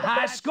got a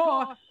high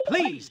score.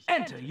 Please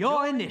enter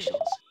your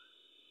initials.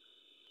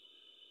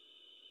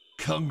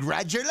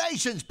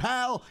 Congratulations,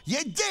 pal!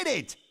 You did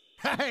it!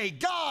 Hey,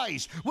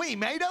 guys! We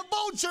made a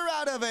vulture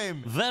out of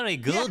him! Very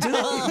good.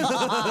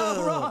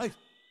 Right.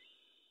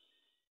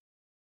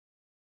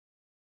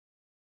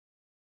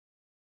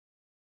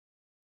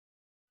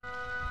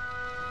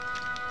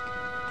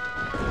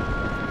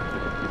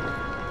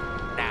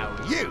 Now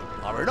you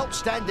are an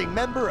upstanding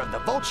member of the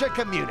vulture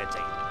community.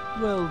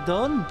 Well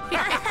done.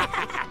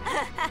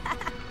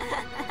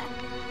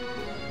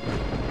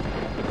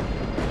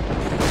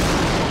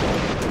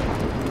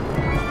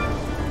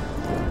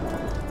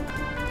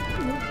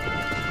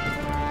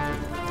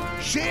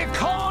 Shere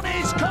Khan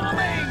is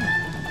coming!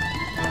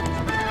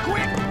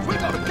 Quick, we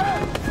gotta go!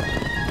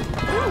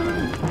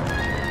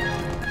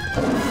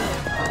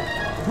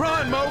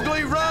 Run,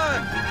 Mowgli,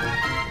 run!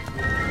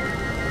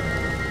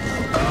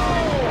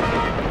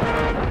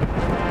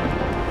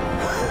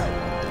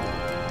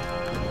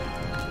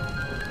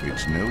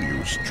 It's no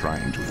use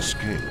trying to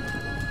escape.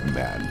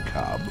 Man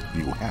cub,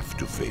 you have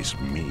to face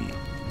me.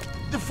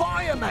 The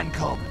fire, man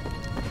cub!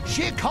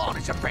 Shere Khan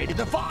is afraid of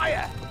the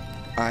fire!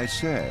 I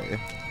say,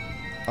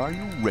 are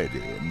you ready,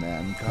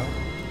 man cub?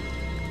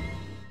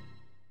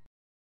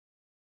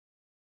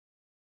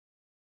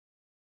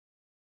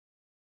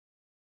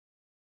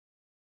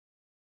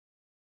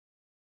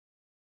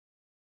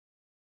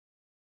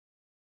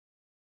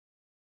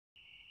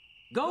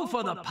 Go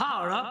for the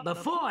power-up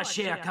before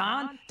Shere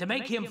Khan to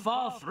make him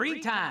fall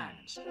 3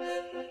 times.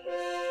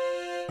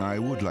 I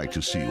would like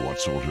to see what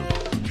sort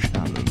of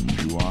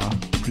challenge you are.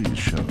 Please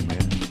show me.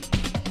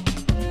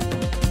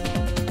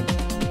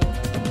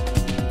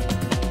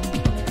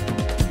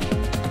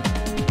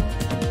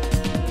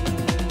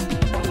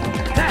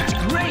 That's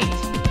great!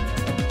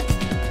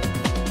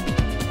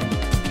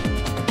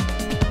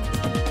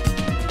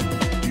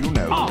 You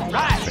know All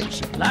right!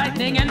 facing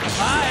Lightning and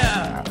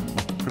fire!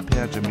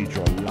 Prepare to meet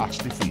your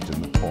last defeat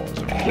in the paws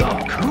of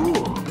You're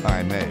cool!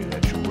 I may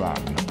let you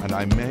run, and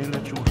I may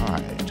let you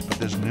hide, but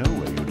there's no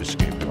way you'd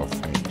escape your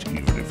fate,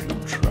 even if you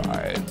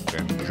tried.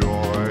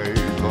 Enjoy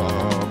the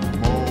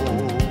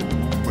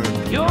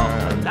moment. You're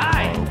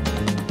alive!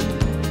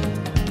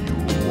 You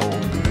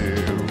won't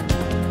live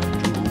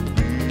to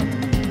be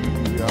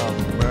a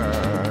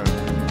man.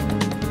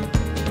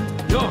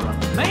 You're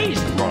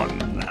amazing! Run.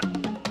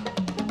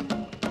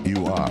 You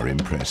are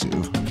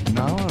impressive.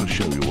 Now I'll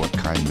show you what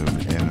kind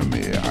of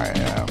enemy I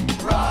am.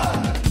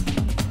 Run!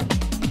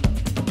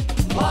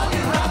 While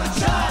you have a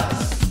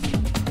chance!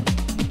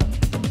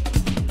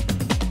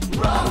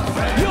 Run!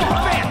 You're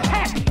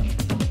fantastic!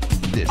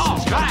 This All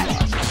is right!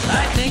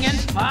 Lightning and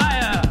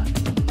fire!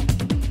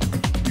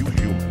 You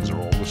humans are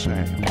all the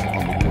same.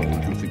 On the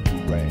world you think you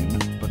reign,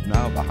 but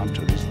now the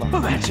hunter is the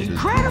Well, that's hunted.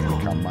 incredible. You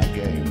become my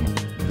game.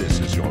 This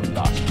is your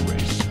last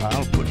race.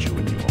 I'll put you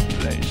in your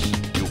place.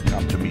 You've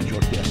come to meet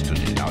your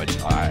destiny. Now it's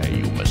I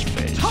you must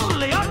face.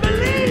 Totally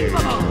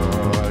unbelievable!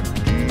 A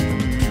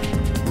deep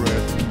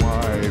breath,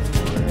 my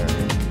friend,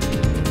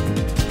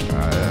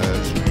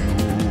 as you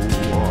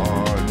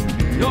are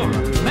near You're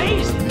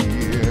amazing! the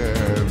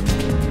end.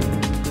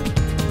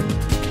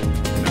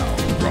 Now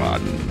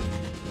run.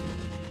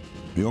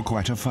 You're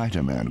quite a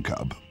fighter, man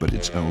cub, but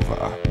it's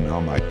over. Now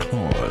my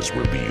claws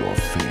will be your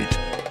fate.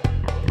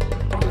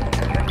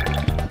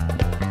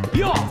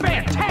 You're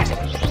fantastic!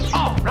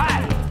 All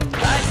right!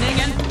 Lightning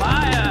and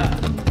fire!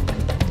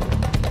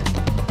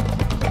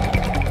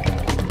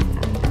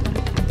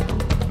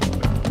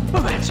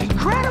 Well, that's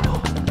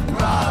incredible!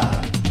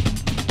 Run!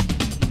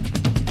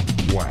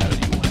 While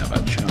you have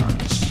a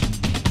chance.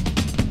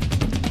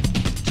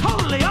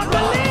 Totally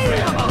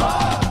unbelievable!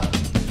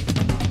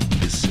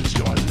 This is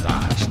your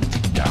last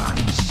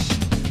dance.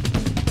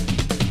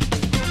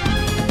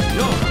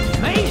 You're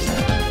amazing!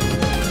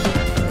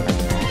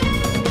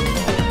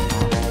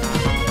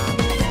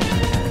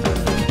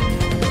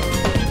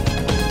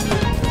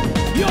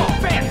 You're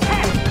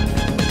fantastic!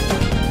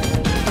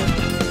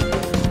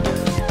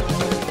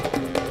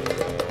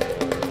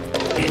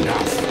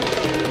 Enough.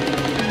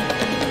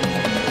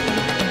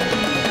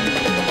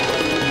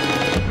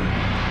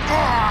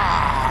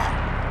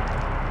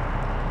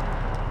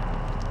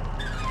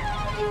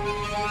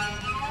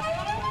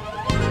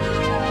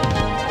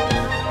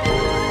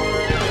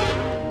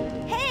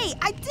 Hey,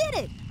 I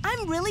did it!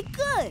 I'm really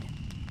good.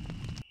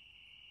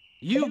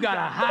 You got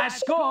a high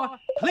score.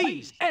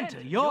 Please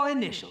enter your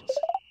initials.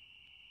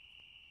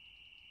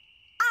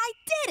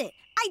 did it!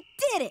 I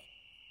did it!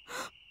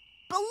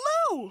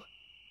 Baloo!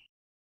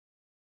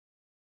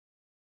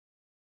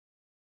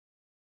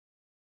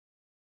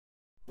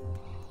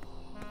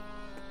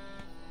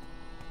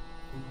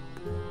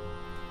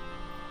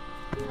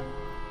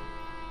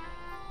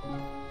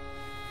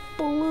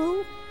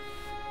 Baloo?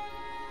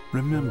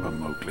 Remember,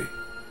 Mowgli,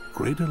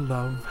 greater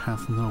love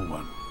hath no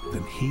one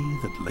than he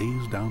that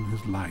lays down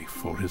his life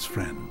for his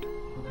friend.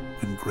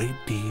 When great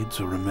deeds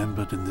are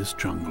remembered in this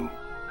jungle,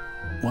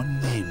 one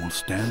name will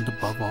stand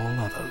above all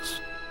others.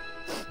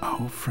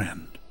 Our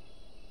friend,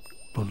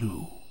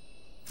 Baloo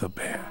the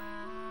bear.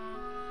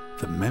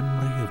 The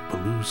memory of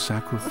Baloo's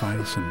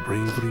sacrifice and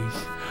bravery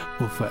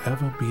will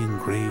forever be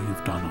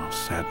engraved on our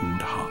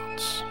saddened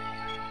hearts.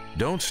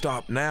 Don't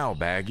stop now,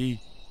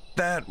 Baggy.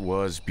 That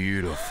was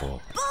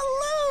beautiful.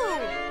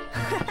 Baloo!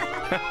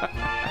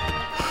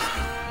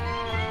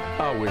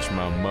 I wish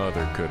my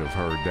mother could have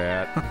heard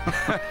that.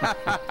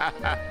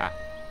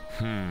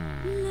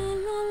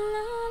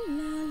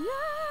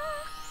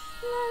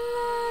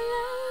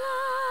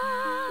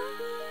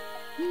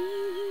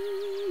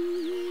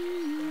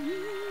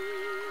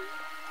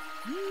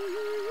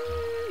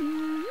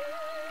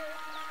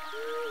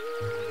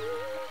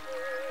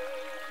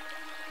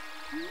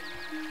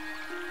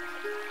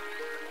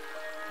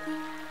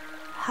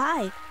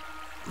 Hi,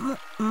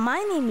 my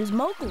name is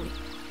Mowgli.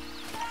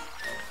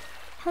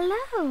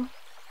 Hello,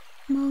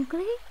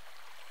 Mowgli.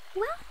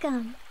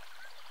 Welcome.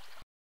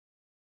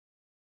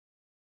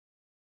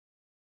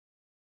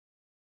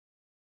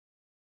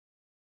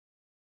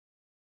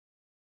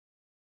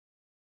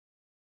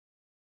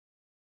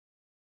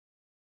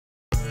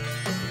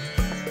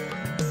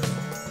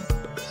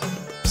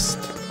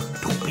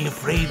 Psst! Don't be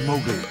afraid,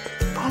 Mowgli.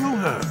 Follow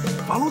her.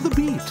 Follow the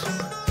beat.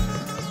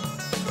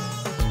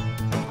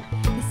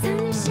 The sun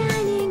is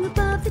shining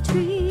above the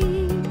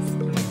trees.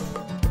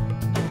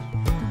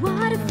 The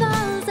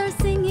waterfalls are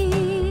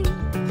singing.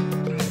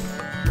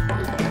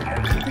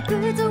 The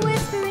birds are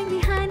whispering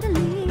behind the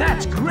leaves.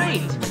 That's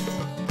great!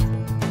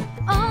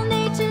 All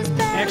nature's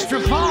better. Extra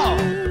fall!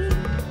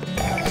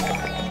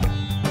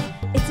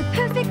 It's a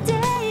perfect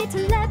day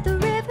to let the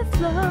river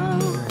flow.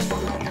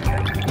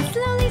 And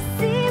slowly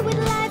see what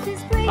life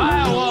is bringing.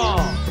 Firewall!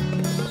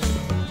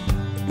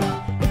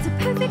 It's a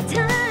perfect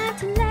time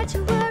to let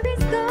your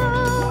worries go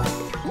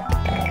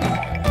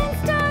and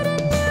start a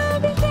new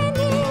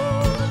beginning.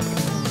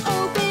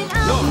 Open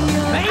up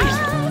your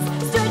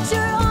eyes, stretch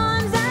your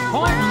arms out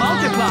Point wide.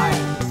 multiplier!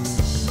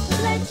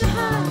 Let your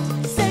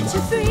heart set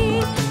you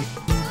free.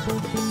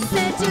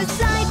 Set your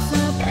sights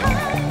up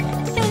high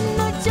in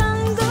the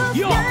jungle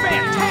You're sky.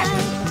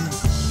 fantastic!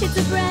 It's a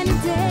brand new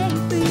day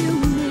for you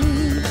and me.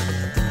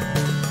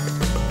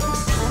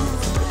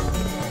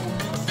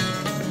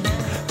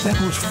 That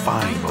was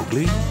fine,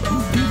 Mowgli. You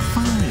did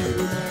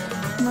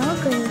fine.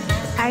 Mowgli,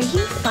 are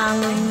you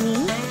following me?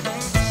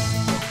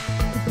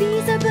 The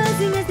bees are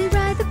buzzing as they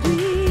ride the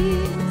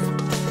breeze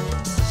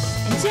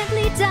and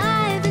gently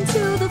dive into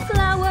the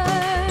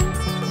flowers.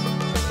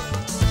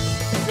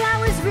 The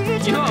flowers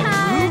reach You're up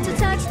high to groovy.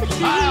 touch the trees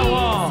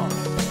Firewall!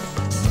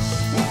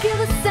 and feel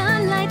the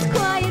sunlight's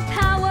quiet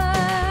power.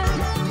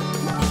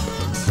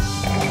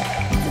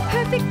 It's a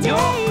perfect day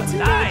You're to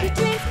nice. make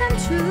your dreams come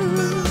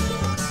true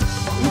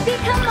and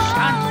become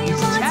all you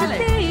want to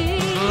be.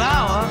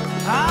 Flower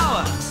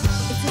power!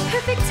 It's a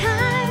perfect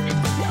time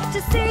to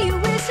see your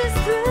wishes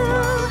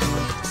through.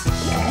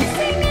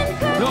 Sing in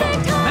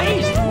perfect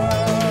harmony.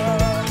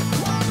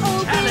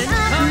 Open Challenge up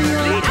your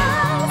completed.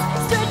 eyes,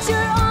 stretch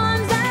your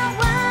arms out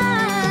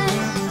wide.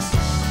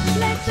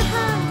 Let your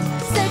heart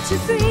set you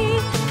free.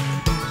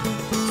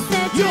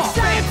 Set your You're sights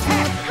up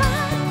fantastic.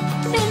 high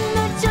in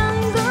the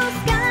jungle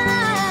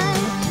sky.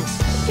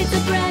 It's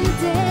a brand new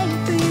day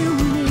for you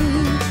and me.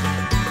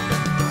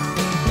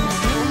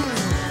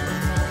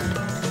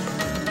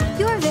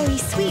 You're very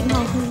sweet,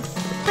 Mowgli,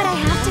 but I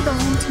have to go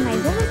home to my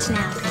village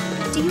now.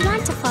 Do you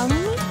want to follow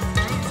me?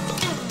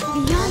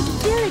 Beyond the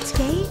village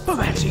gate, Well,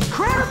 that's a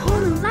incredible!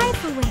 whole new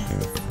life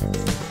awaits.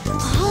 A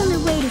whole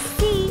new way to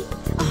see,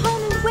 a whole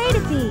new way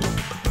to be.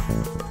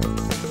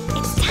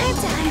 It's time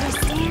to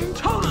understand.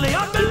 Totally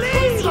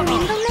Place here in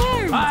unbelievable! the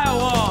land.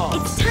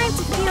 Firewall! It's time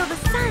to feel the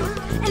sun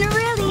and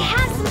really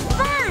have some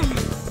fun.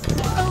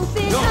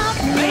 Open You're up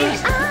your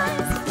amazing.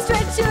 eyes,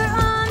 stretch your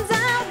arms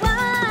out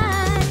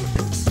wide.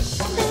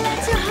 Let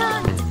your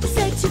heart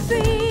set you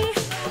free.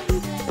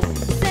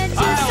 Set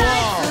your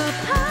sights up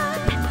high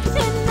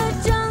in the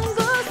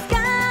jungle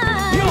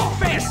sky. You're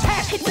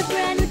fantastic! It's a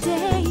brand new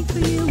day for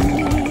you and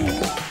me.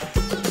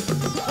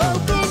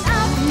 Open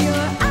up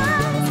your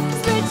eyes,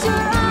 stretch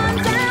your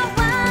arms out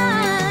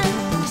wide.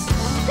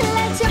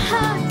 Let your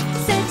heart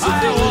set you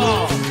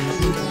Firewall! free.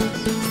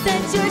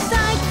 Set your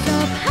sights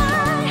up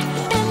high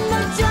in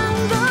the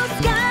jungle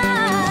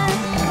sky.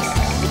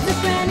 It's a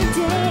brand new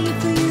day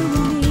for you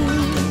and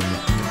me.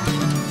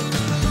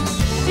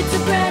 It's a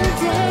brand new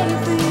day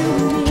for you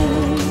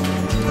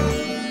and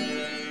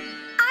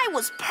me. I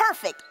was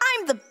perfect.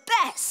 I'm the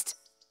best.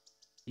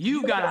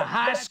 You got a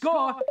high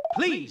score.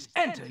 Please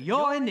enter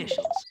your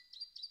initials.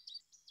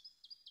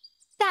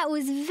 That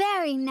was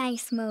very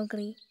nice,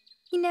 Mowgli.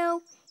 You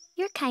know,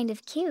 you're kind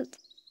of cute.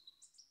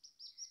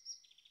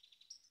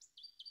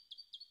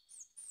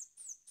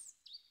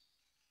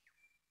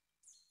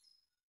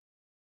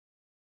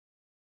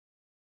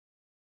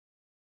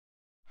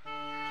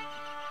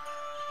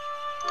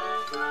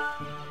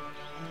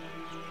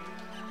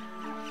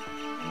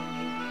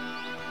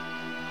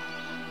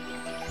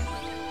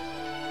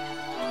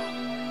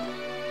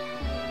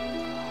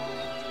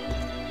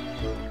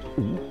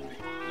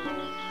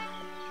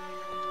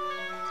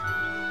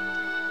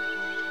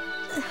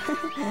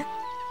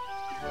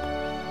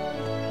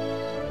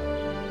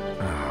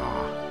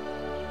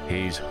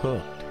 He's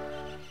hooked.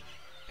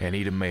 And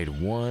he'd have made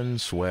one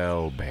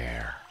swell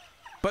bear.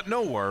 But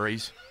no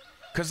worries,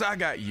 'cause I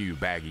got you,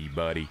 Baggy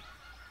Buddy.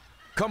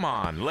 Come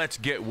on, let's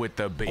get with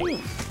the beat.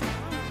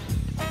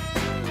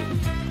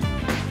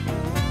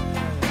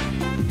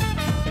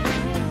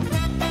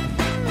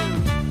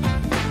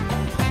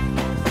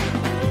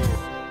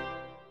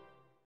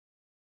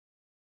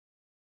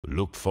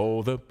 Look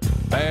for the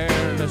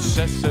bare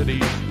necessities,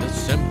 the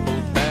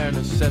simple bare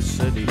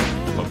necessities.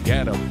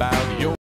 Forget about your